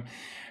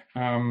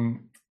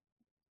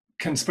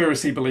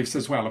conspiracy beliefs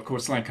as well. Of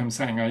course, like I'm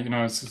saying,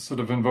 I was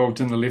sort of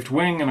involved in the left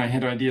wing, and I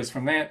had ideas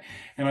from that.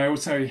 And I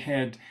also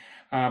had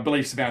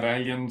beliefs about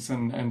aliens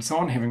and so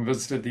on, having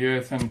visited the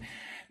Earth. And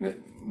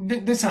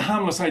that's a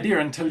harmless idea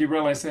until you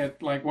realize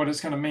that, like, what it's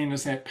going to mean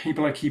is that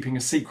people are keeping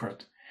a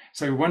secret.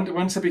 So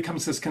once it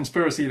becomes this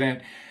conspiracy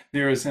that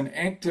there is an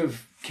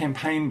active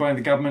campaign by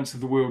the governments of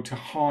the world to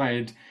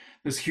hide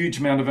this huge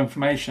amount of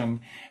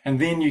information,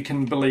 and then you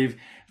can believe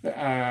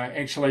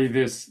actually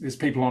there's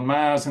people on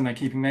Mars and they're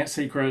keeping that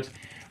secret,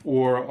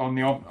 or on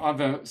the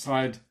other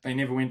side they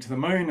never went to the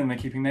moon and they're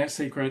keeping that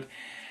secret.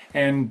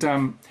 And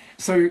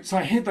so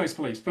I had those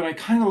beliefs, but I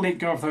kind of let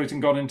go of those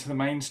and got into the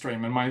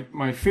mainstream. And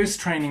my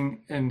first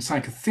training in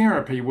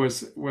psychotherapy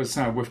was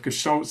with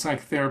Gestalt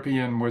psychotherapy,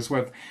 and was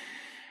with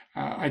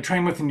I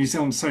trained with the New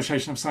Zealand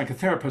Association of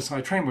Psychotherapists. So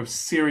I trained with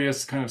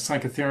serious kind of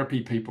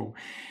psychotherapy people,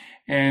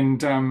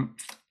 and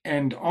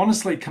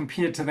honestly,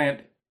 compared to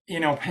that,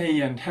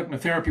 NLP and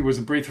hypnotherapy was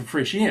a breath of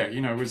fresh air.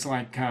 It was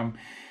like,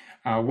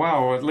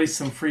 wow, at least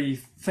some free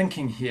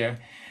thinking here.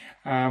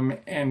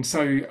 And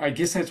so I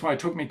guess that's why it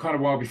took me quite a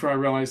while before I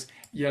realized,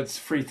 it's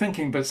free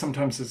thinking, but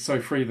sometimes it's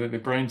so free that their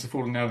brains are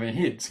falling out of their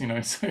heads,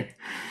 So,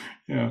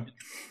 yeah.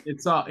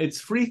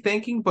 It's free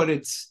thinking, but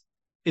it's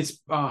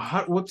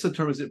what's the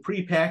term? Is it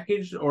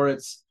prepackaged, or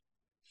it's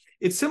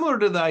similar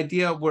to the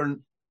idea where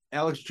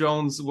Alex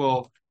Jones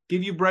will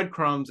give you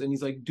breadcrumbs and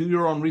he's like, do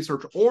your own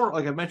research. Or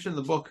like I mentioned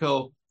in the book,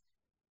 he'll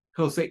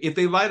say, if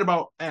they lied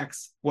about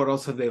X, what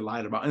else have they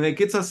lied about? And it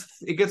gets us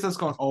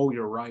going, oh,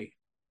 you're right.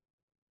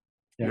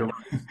 Yeah.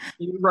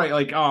 You're right.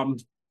 Like,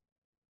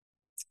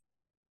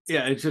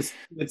 yeah,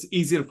 it's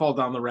easy to fall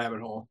down the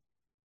rabbit hole.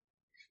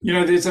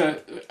 There's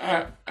a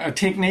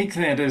technique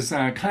that is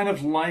kind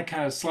of like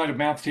a sleight of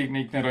mouth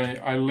technique that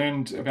I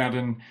learned about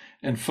in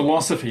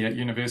philosophy at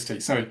university.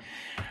 So,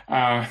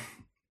 and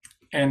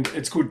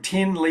it's called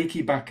 10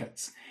 leaky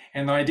buckets.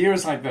 And the idea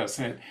is like this,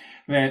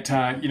 that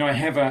I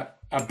have a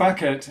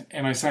bucket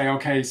and I say,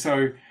 okay,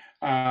 so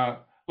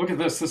look at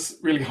this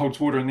really holds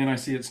water. And then I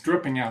see it's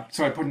dripping out.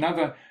 So I put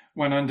another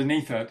one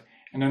underneath it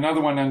and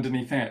another one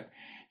underneath that,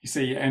 you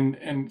see, and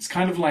it's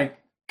kind of like,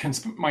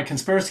 my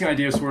conspiracy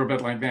ideas were a bit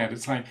like that.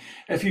 It's like,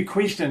 if you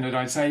question it,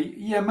 I'd say,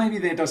 yeah, maybe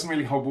that doesn't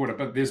really hold water,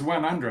 but there's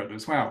one under it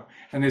as well.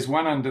 And there's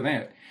one under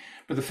that.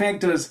 But the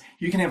fact is,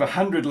 you can have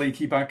 100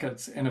 leaky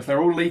buckets, and if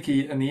they're all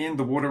leaky, in the end,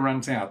 the water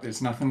runs out.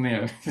 There's nothing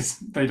there.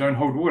 They don't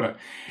hold water.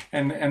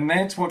 And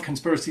that's what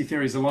conspiracy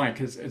theories are like.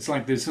 It's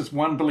like there's just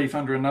one belief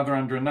under another.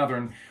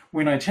 And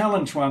when I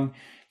challenge one,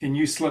 then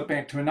you slip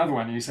back to another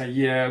one. And you say,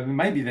 yeah,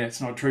 maybe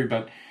that's not true,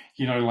 but,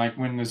 like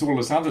when there's all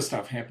this other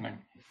stuff happening.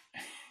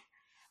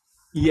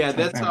 Yeah,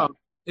 that's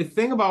the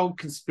thing about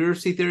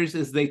conspiracy theories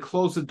is they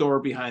close the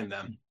door behind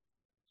them.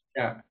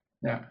 Yeah.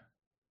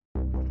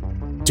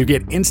 To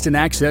get instant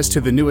access to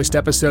the newest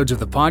episodes of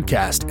the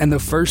podcast and the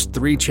first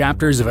 3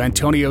 chapters of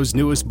Antonio's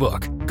newest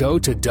book, go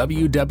to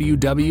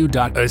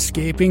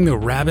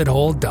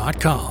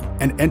www.escapingtherabbithole.com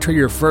and enter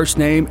your first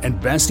name and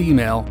best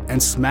email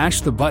and smash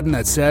the button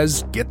that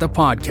says "Get the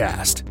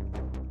podcast."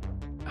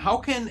 How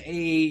can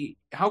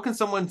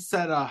someone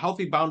set a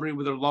healthy boundary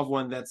with their loved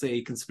one that's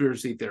a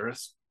conspiracy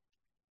theorist?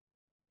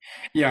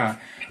 Yeah,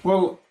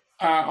 well,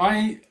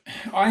 I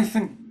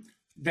think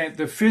that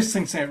the first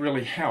things that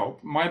really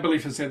help, my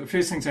belief is that the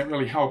first things that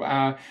really help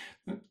are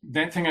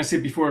that thing I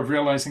said before of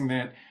realizing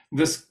that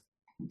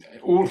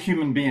all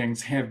human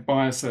beings have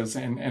biases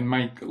and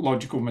make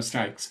logical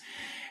mistakes.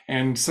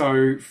 And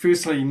so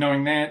firstly,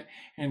 knowing that,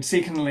 and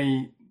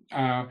secondly,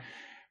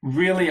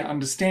 really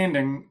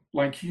understanding,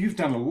 like you've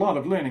done a lot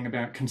of learning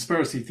about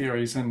conspiracy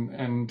theories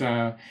and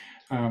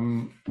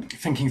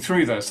thinking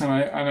through this. And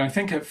I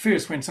think at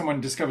first when someone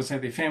discovers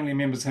that their family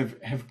members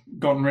have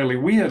gotten really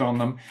weird on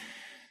them,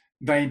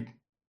 they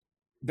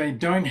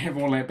don't have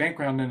all that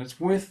background, and it's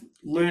worth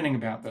learning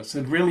about this.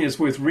 It really is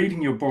worth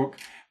reading your book.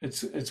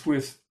 It's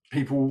worth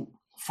people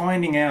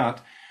finding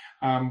out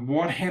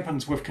what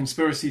happens with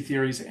conspiracy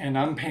theories and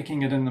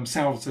unpacking it in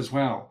themselves as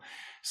well,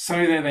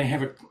 so that they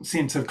have a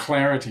sense of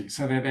clarity,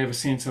 so that they have a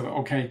sense of,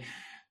 okay,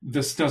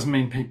 this doesn't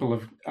mean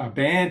people are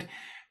bad.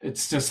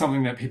 It's just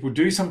something that people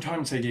do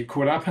sometimes. They get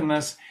caught up in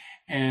this.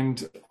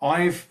 And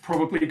I've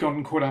probably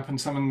gotten caught up in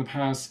some in the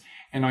past,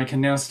 and I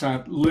can now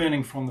start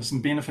learning from this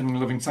and benefiting and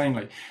living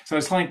sanely. So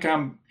it's like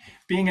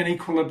being in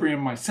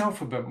equilibrium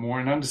myself a bit more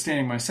and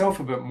understanding myself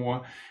a bit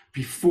more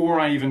before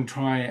I even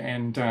try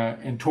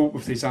and talk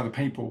with these other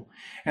people.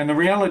 And the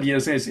reality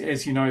is,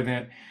 as you know,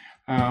 that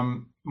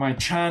my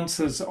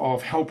chances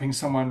of helping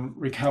someone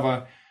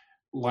recover,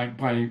 like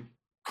by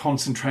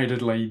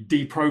concentratedly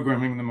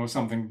deprogramming them or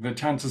something, the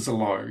chances are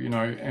low,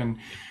 and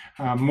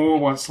more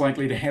what's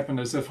likely to happen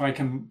is if I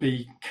can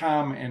be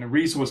calm and a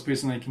resource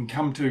person they can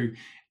come to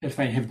if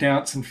they have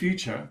doubts in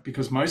future,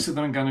 because most of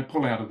them are going to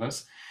pull out of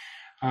this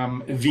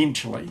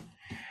eventually.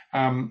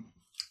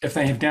 If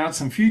they have doubts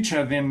in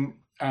future, then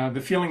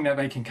the feeling that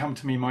they can come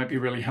to me might be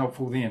really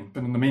helpful then.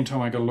 But in the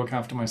meantime, I got to look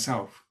after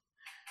myself.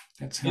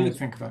 That's how I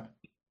think of it.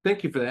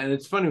 Thank you for that. And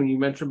it's funny when you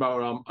mentioned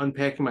about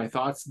unpacking my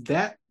thoughts.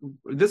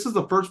 This is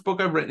the first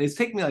book I've written. It's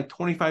taken me like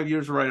 25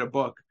 years to write a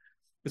book.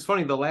 It's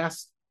funny, the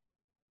last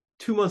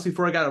 2 months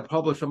before I got it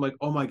published, I'm like,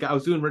 oh my God, I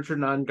was doing Richard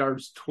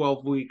Nongard's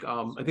 12-week,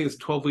 I think it's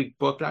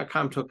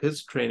 12weekbook.com, took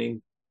his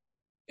training.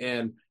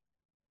 And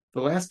the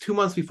last 2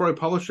 months before I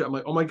published it, I'm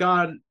like, oh my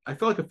God, I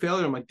feel like a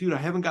failure. I'm like, dude, I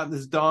haven't gotten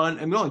this done.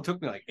 And it only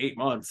took me like 8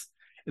 months.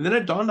 And then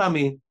it dawned on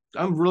me,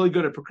 I'm really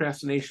good at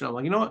procrastination. I'm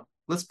like, you know what?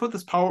 Let's put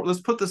this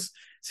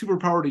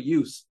superpower to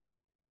use.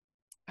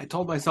 I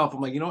told myself, I'm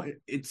like,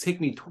 it's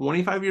taken me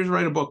 25 years to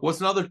write a book. What's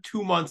another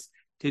 2 months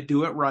to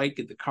do it right,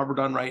 get the cover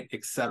done right,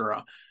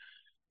 etc.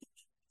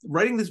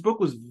 Writing this book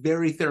was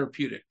very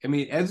therapeutic. I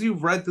mean, as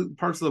you've read the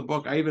parts of the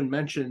book, I even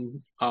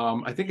mentioned,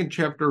 I think in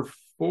chapter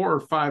 4 or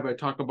 5, I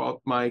talk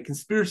about my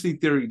conspiracy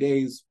theory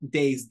days,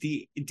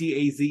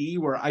 DAZE,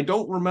 where I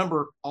don't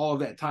remember all of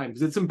that time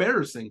because it's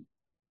embarrassing.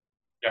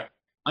 Yeah.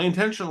 I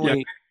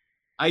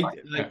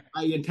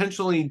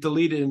intentionally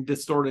deleted and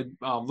distorted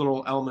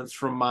little elements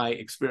from my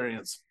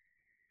experience.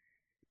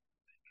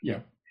 Yeah.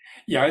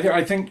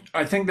 I think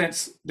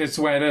that's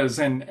the way it is,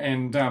 and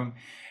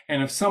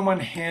if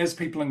someone has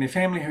people in their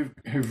family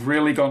who've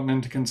really gotten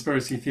into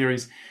conspiracy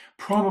theories,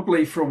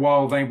 probably for a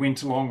while they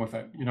went along with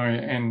it,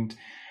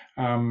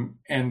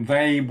 and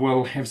they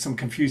will have some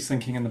confused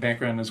thinking in the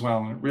background as well,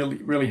 and it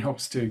really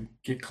helps to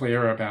get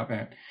clearer about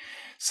that.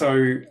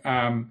 So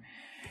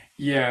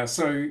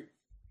So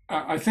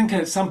I think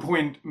at some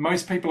point,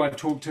 most people I've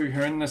talked to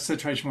who are in this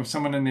situation with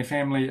someone in their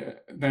family,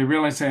 they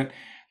realize that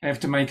they have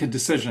to make a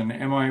decision.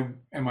 Am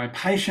I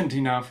patient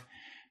enough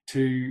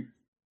to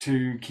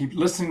keep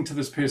listening to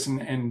this person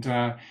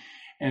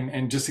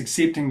and just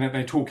accepting that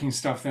they're talking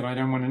stuff that I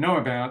don't want to know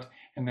about,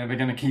 and that they're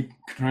going to keep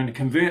trying to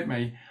convert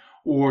me,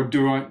 or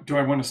do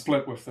I want to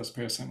split with this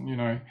person, you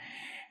know?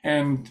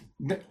 And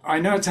I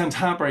know it sounds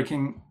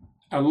heartbreaking.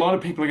 A lot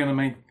of people are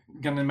going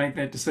to make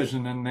that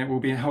decision, and that will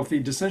be a healthy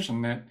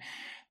decision.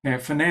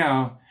 That for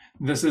now,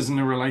 this isn't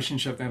a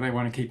relationship that they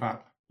want to keep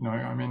up. You know,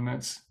 I mean,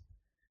 that's.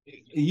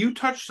 You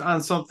touched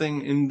on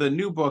something in the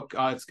new book.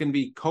 It's going to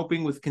be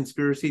Coping with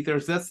Conspiracy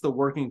Theorists. That's the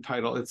working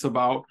title. It's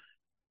about.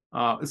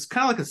 It's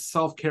kind of like a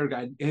self-care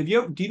guide.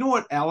 Do you know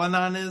what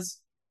Al-Anon is?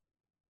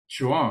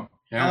 Sure.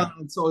 Yeah.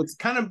 Al-Anon, so it's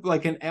kind of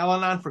like an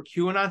Al-Anon for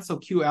QAnon. So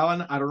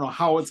QAnon, I don't know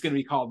how it's going to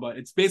be called, but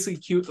it's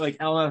basically like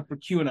Al-Anon for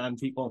QAnon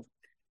people.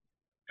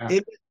 Yeah.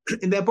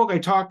 In that book, I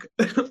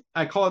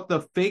call it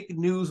the fake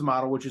news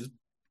model, which is,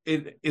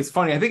 it's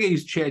funny. I think I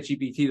used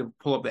ChatGPT to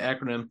pull up the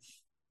acronym.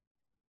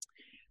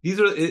 These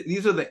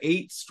are the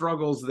 8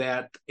 struggles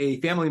that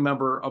a family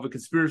member of a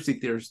conspiracy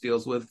theorist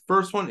deals with.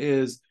 First one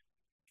is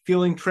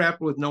feeling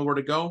trapped with nowhere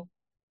to go.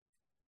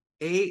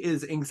 A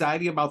is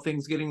anxiety about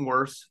things getting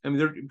worse. I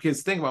mean,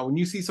 because think about it, when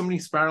you see somebody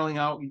spiraling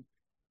out,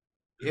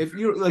 if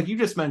you're like you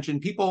just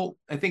mentioned, people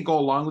I think go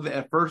along with it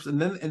at first, and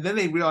then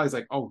they realize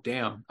like, oh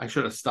damn, I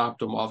should have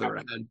stopped them while they're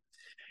ahead.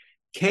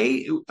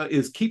 K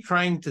is keep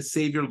trying to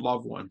save your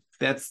loved one.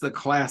 That's the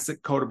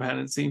classic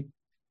codependency.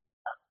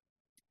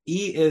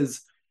 E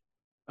is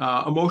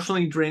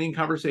emotionally draining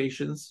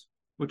conversations,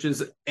 which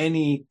is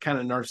any kind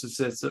of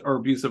narcissist or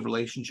abusive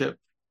relationship.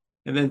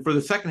 And then for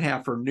the second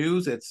half, for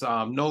news, it's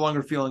no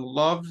longer feeling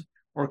loved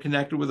or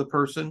connected with a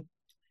person.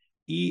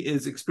 E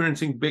is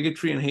experiencing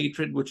bigotry and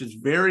hatred, which is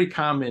very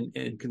common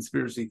in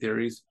conspiracy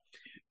theories.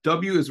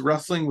 W is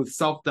wrestling with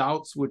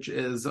self-doubts, which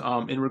is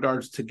in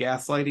regards to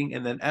gaslighting.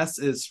 And then S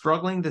is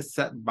struggling to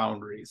set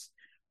boundaries,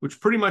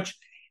 which pretty much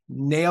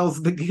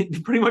nails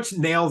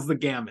the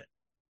gamut.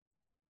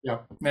 Yeah,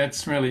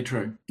 that's really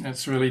true.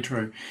 That's really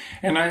true.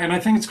 And I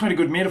think it's quite a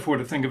good metaphor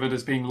to think of it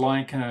as being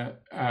like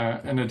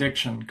an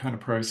addiction kind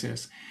of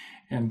process.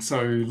 And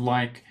so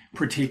like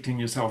protecting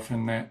yourself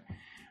in that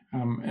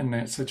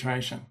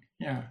situation.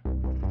 Yeah.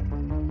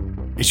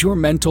 Is your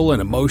mental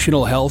and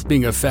emotional health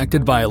being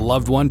affected by a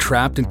loved one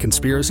trapped in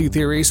conspiracy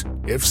theories?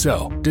 If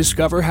so,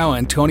 discover how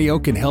Antonio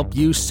can help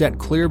you set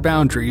clear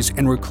boundaries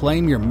and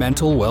reclaim your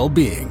mental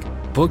well-being.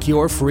 Book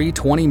your free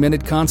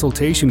 20-minute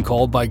consultation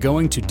call by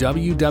going to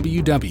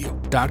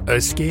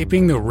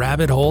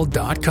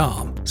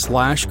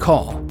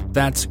www.escapingtherabbithole.com/call.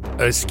 That's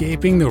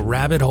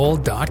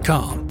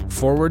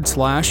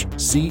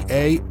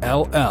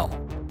escapingtherabbithole.com/CALL.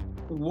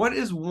 What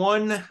is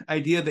one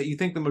idea that you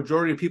think the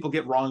majority of people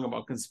get wrong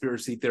about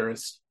conspiracy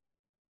theorists?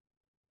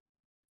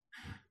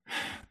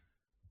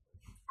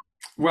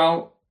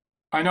 Well,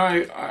 I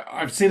know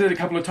I've said it a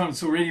couple of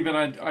times already, but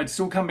I'd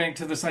still come back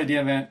to this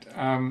idea that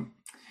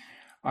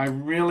I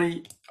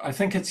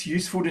think it's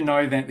useful to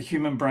know that the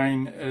human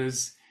brain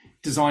is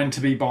designed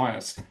to be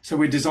biased. So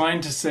we're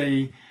designed to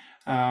see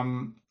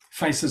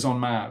faces on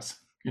Mars,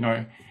 you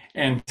know,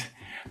 and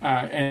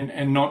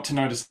not to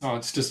notice, oh,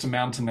 it's just a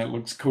mountain that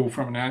looks cool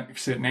from a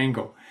certain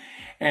angle.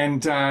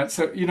 And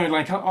so, you know,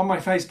 like on my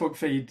Facebook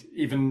feed,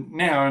 even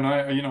now, and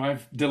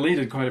I've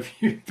deleted quite a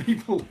few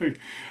people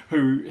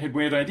who had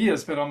weird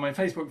ideas, but on my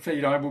Facebook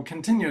feed, I will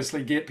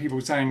continuously get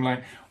people saying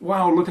like,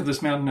 wow, look at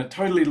this mountain. It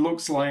totally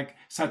looks like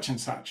such and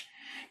such.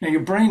 Now,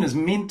 your brain is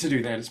meant to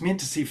do that. It's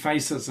meant to see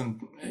faces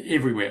and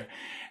everywhere,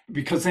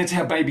 because that's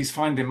how babies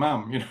find their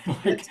mum. You know,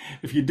 like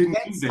if you didn't.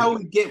 That's how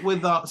we get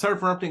with, sorry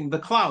for interrupting, the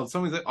clouds.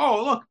 Somebody's like,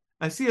 oh, look,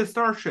 I see a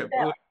starship.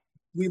 Yeah.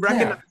 We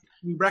recognize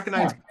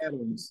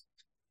patterns.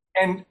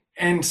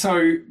 And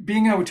so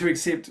being able to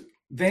accept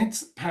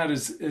that part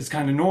is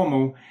kind of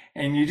normal,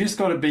 and you just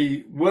got to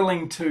be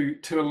willing to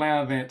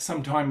allow that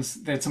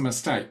sometimes that's a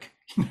mistake.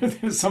 You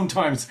know,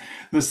 sometimes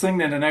this thing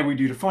that enabled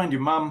you to find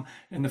your mum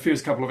in the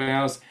first couple of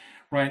hours,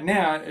 right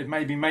now, it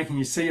may be making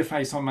you see a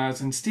face on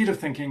Mars instead of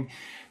thinking,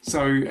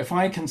 so if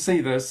I can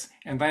see this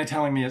and they're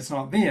telling me it's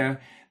not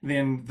there,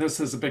 then this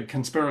is a big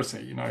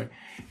conspiracy, you know.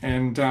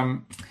 And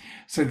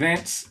so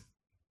that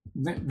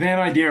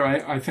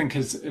idea, I think,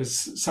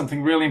 is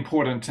something really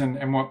important,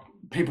 and what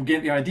people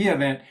get the idea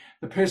that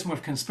the person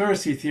with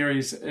conspiracy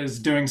theories is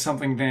doing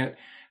something that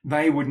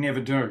they would never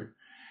do.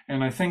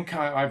 And I think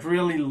I've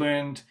really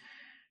learned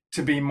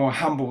to be more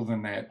humble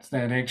than that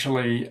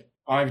actually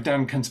I've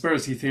done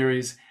conspiracy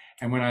theories,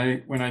 and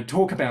when I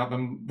talk about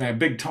them, they're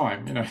big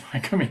time, you know,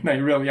 like, I mean,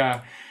 they really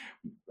are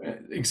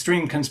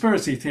extreme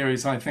conspiracy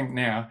theories, I think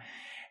now.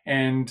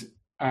 And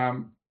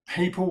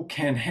people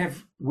can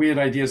have weird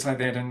ideas like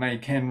that and they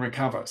can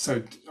recover.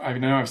 So I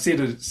know I've said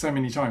it so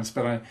many times,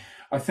 but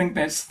I think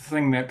that's the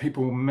thing that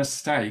people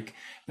mistake.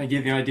 They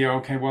get the idea,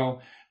 okay,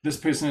 well, this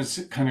person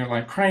is kind of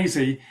like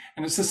crazy.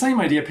 And it's the same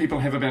idea people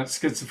have about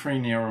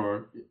schizophrenia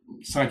or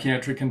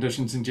psychiatric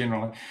conditions in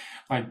general.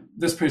 Like,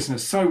 this person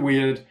is so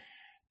weird,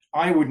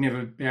 I would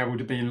never be able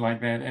to be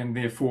like that. And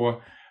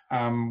therefore,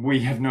 we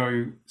have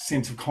no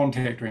sense of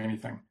contact or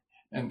anything.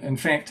 And in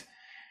fact,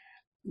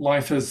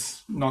 life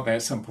is not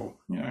that simple,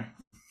 you know.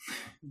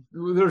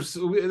 There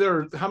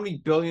are how many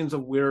billions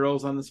of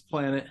weirdos on this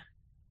planet?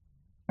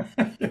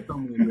 So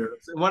many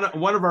weirdos.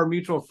 One of our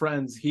mutual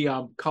friends, he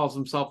calls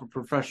himself a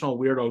professional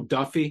weirdo,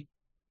 Duffy.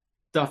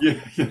 Yeah,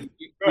 Duffy. yeah,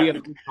 We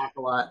right. talk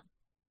a lot.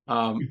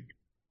 Um,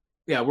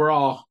 yeah, we're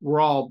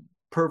all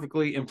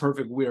perfectly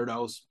imperfect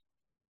weirdos.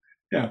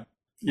 Yeah,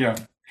 yeah.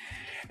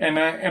 And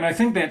I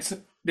think that's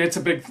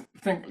a big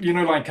thing.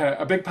 Like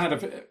a big part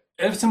of it,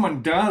 if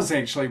someone does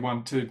actually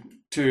want to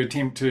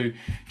attempt to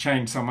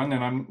change someone,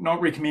 and I'm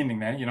not recommending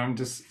that. I'm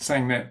just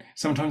saying that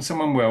sometimes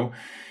someone will.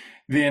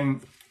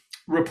 Then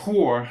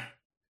rapport,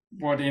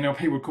 what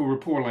NLP would call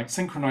rapport, like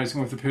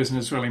synchronizing with the person,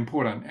 is really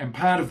important. And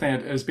part of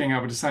that is being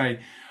able to say,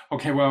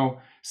 okay,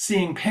 well,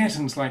 seeing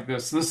patterns like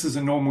this is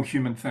a normal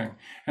human thing.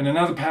 And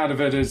another part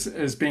of it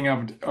is being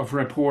able to, of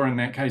rapport in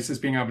that case, is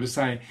being able to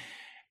say,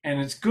 and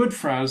it's good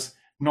for us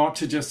not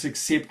to just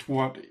accept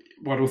what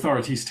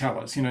authorities tell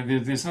us.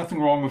 There's nothing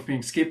wrong with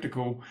being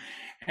skeptical,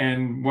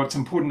 and what's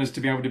important is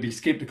to be able to be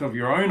skeptical of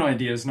your own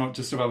ideas, not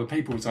just of other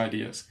people's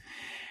ideas.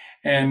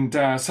 And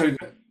so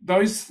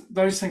those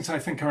things I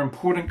think are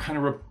important kind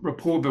of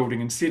rapport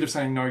building. Instead of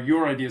saying, no,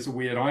 your ideas are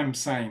weird, I'm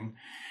sane,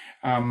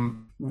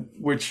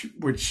 which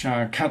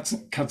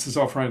cuts us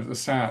off right at the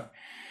start.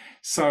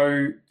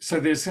 So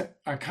there's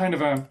a kind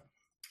of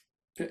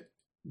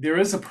there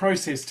is a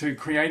process to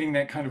creating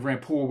that kind of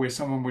rapport where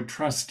someone would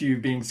trust you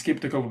being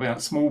skeptical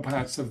about small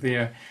parts of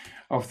their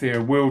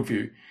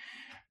worldview.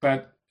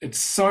 But it's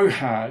so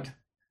hard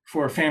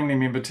for a family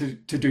member to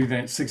do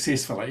that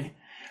successfully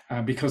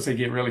because they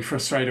get really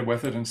frustrated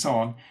with it and so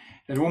on.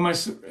 It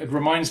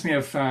reminds me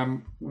of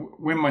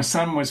when my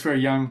son was very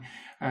young.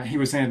 He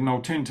was at an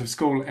alternative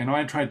school, and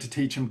I tried to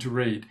teach him to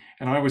read,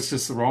 and I was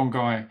just the wrong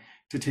guy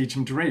to teach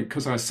him to read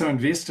because I was so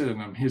invested in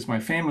him. He was my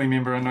family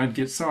member, and I'd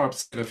get so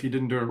upset if he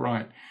didn't do it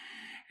right.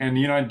 And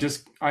I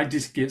just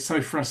get so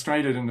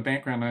frustrated in the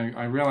background.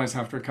 I realized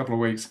after a couple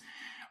of weeks,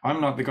 I'm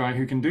not the guy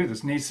who can do this.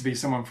 It needs to be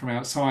someone from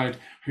outside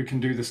who can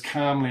do this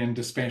calmly and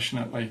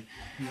dispassionately.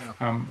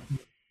 Yeah.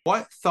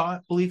 What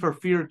thought, belief, or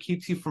fear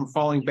keeps you from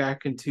falling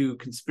back into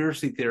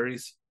conspiracy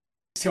theories?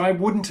 So I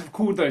wouldn't have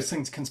called those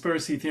things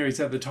conspiracy theories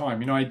at the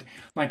time. I'd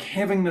like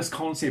having this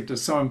concept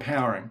is so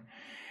empowering.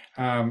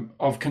 Of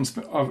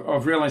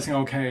realizing,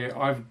 okay,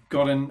 I've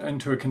got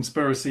into a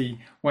conspiracy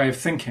way of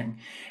thinking.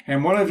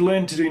 And what I've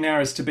learned to do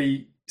now is to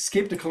be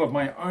skeptical of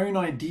my own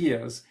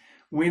ideas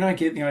when I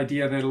get the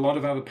idea that a lot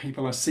of other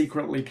people are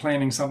secretly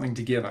planning something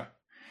together.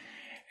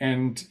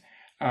 And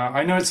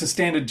I know it's a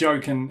standard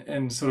joke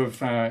in sort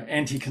of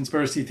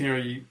anti-conspiracy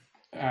theory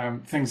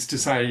things to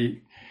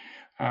say,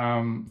 I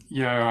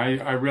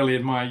really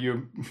admire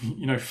your,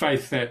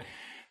 faith that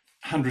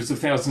hundreds of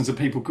thousands of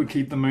people could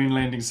keep the moon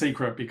landing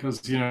secret because,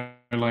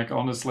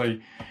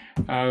 honestly,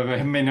 they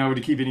haven't been able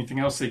to keep anything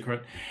else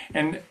secret.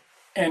 And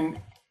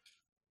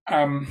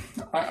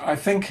I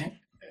think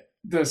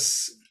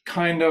this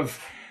kind of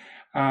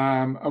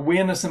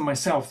awareness in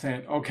myself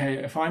that,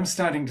 okay, if I'm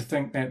starting to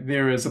think that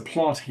there is a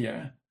plot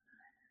here,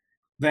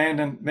 that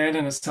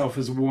in itself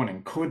is a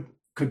warning. Could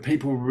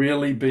people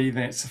really be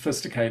that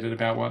sophisticated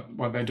about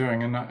what they're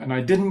doing? And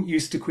I didn't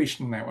used to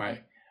question that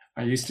way.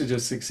 I used to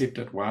just accept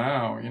it.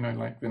 Wow,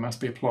 like there must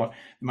be a plot.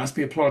 There must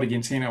be a plot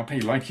against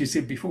NLP, like you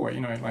said before.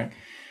 We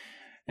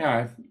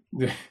have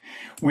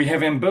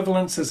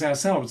ambivalences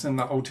ourselves in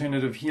the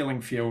alternative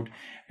healing field,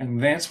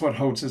 and that's what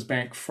holds us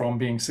back from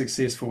being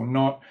successful.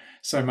 Not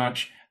so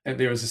much that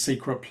there is a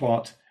secret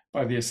plot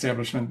by the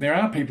establishment. There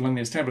are people in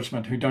the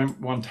establishment who don't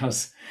want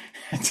us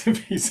to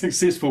be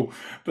successful,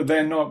 but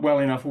they're not well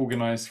enough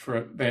organized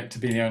for that to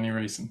be the only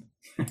reason.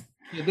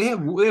 Yeah, they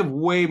have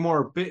way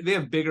more. They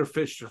have bigger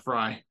fish to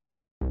fry.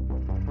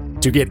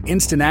 To get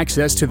instant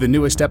access to the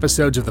newest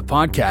episodes of the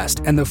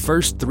podcast and the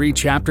first 3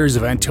 chapters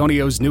of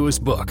Antonio's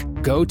newest book,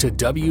 go to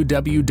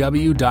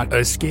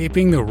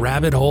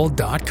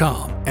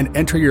www.escapingtherabbithole.com and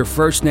enter your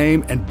first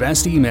name and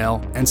best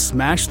email and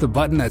smash the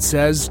button that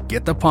says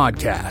Get the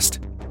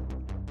Podcast.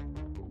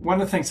 One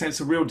of the things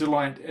that's a real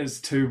delight is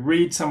to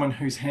read someone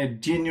who's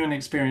had genuine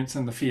experience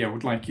in the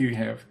field like you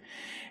have,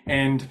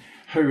 and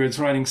who is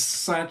writing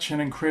such an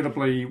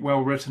incredibly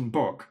well-written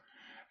book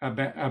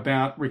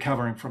about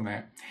recovering from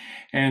that.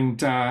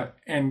 And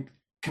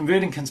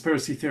Converting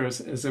Conspiracy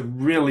Theorists is a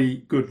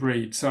really good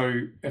read.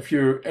 So if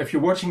you're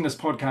watching this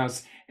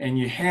podcast and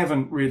you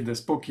haven't read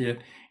this book yet,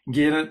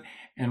 get it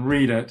and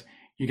read it.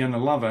 You're going to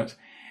love it.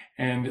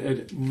 And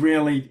it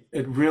really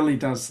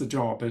does the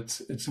job.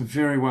 It's a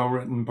very well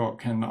written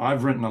book, and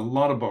I've written a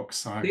lot of books.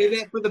 So say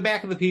that for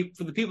the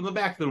people in the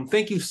back of them.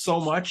 Thank you so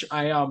much.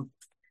 I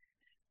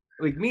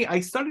I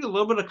studied a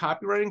little bit of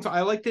copywriting, so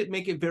I like to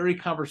make it very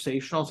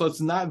conversational, so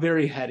it's not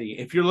very heady.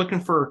 If you're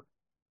looking for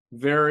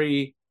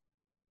very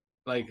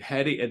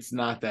heady, it's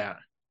not that.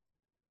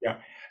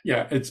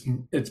 Yeah, it's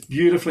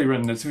beautifully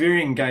written. It's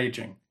very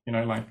engaging.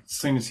 As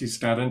soon as you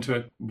start into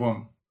it,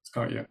 boom.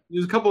 Oh yeah,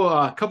 there's a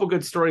couple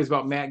good stories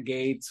about Matt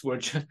Gaetz,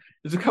 which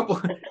there's a couple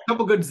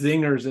good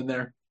zingers in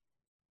there.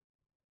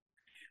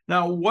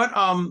 Now,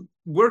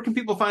 where can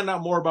people find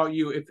out more about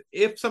you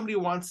if somebody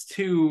wants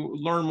to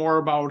learn more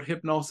about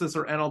hypnosis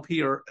or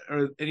NLP or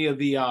any of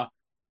the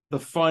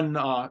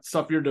fun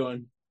stuff you're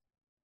doing?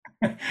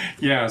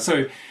 Yeah,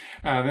 so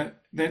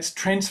that's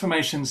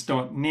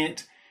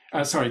transformations.net.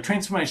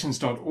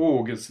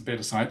 Transformations.org is the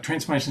better site,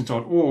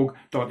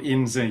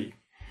 transformations.org.nz.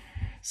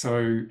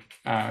 So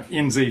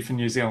NZ for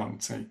New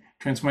Zealand. So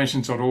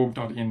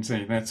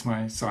transformations.org.nz, that's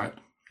my site.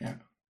 Yeah.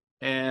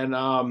 And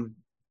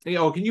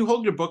can you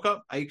hold your book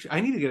up? I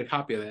need to get a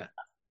copy of that.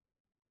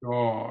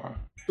 Oh.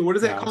 So what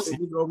is that called?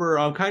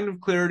 Over kind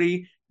of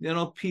clarity,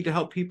 NLP to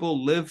help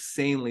people live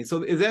sanely.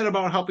 So is that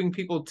about helping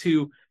people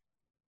to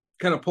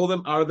kind of pull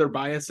them out of their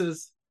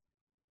biases?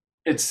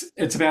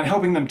 It's about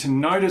helping them to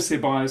notice their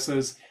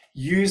biases,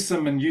 use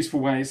them in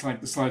useful ways,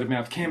 like the sleight of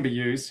mouth can be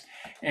used,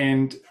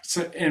 and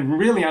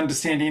really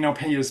understand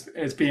NLP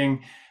as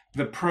being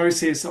the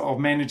process of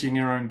managing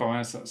our own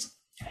biases.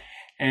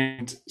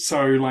 And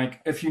so,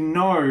 like, if you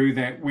know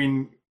that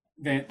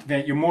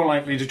that you're more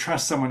likely to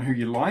trust someone who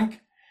you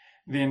like,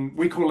 then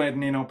we call that in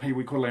NLP,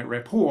 we call that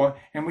rapport,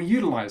 and we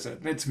utilize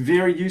it. That's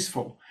very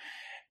useful.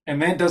 And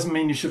that doesn't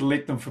mean you should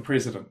elect them for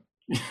president.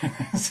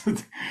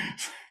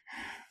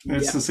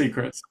 That's the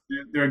secret.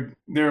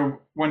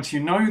 Once you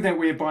know that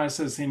we're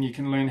biases, then you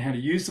can learn how to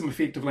use them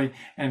effectively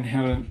and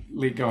how to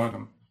let go of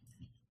them.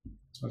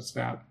 That's what it's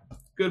about.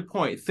 Good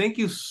point. Thank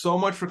you so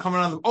much for coming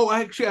on. Oh,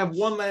 I actually have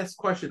one last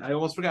question. I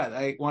almost forgot.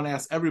 I want to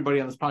ask everybody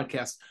on this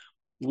podcast,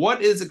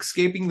 what is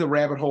escaping the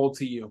rabbit hole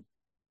to you?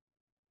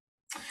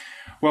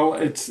 Well,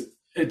 it's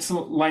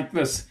like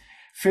this.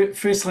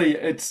 Firstly,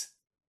 it's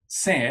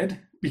sad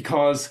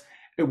because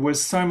it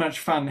was so much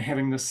fun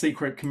having this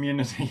secret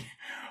community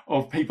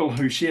of people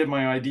who shared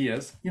my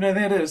ideas.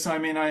 That is,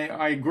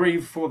 I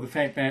grieve for the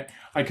fact that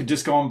I could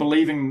just go on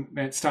believing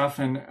that stuff.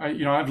 And,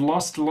 I've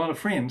lost a lot of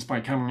friends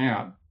by coming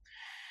out.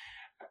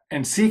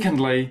 And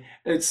secondly,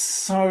 it's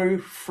so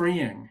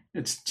freeing.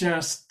 It's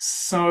just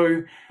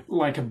so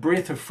like a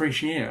breath of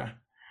fresh air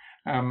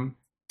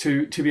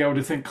to be able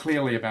to think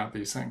clearly about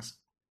these things.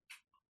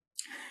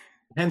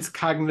 Hence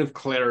cognitive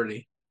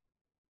clarity.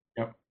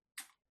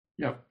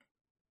 Yep.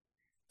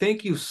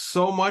 Thank you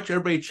so much.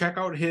 Everybody check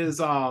out his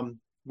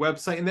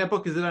website. And that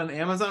book, is it on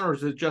Amazon or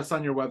is it just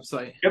on your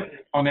website?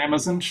 Yep, on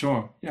Amazon,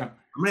 sure. Yeah.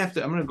 I'm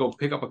gonna go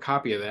pick up a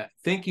copy of that.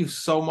 Thank you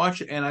so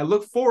much, and I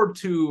look forward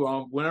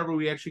to whenever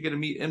we actually get to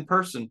meet in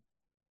person.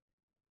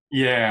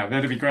 Yeah,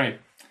 that'd be great.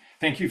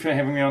 Thank you for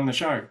having me on the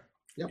show.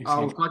 Yep,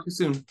 I'll talk to you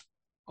soon.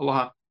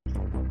 Aloha.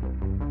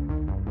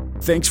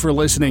 Thanks for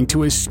listening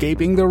to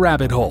Escaping the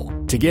Rabbit Hole.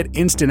 To get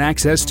instant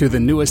access to the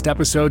newest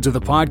episodes of the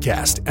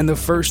podcast and the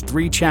first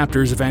 3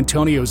 chapters of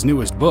Antonio's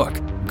newest book,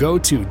 go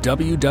to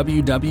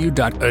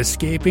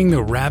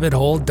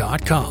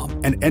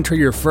www.escapingtherabbithole.com and enter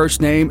your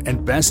first name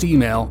and best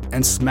email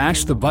and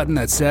smash the button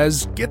that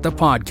says Get the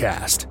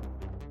Podcast.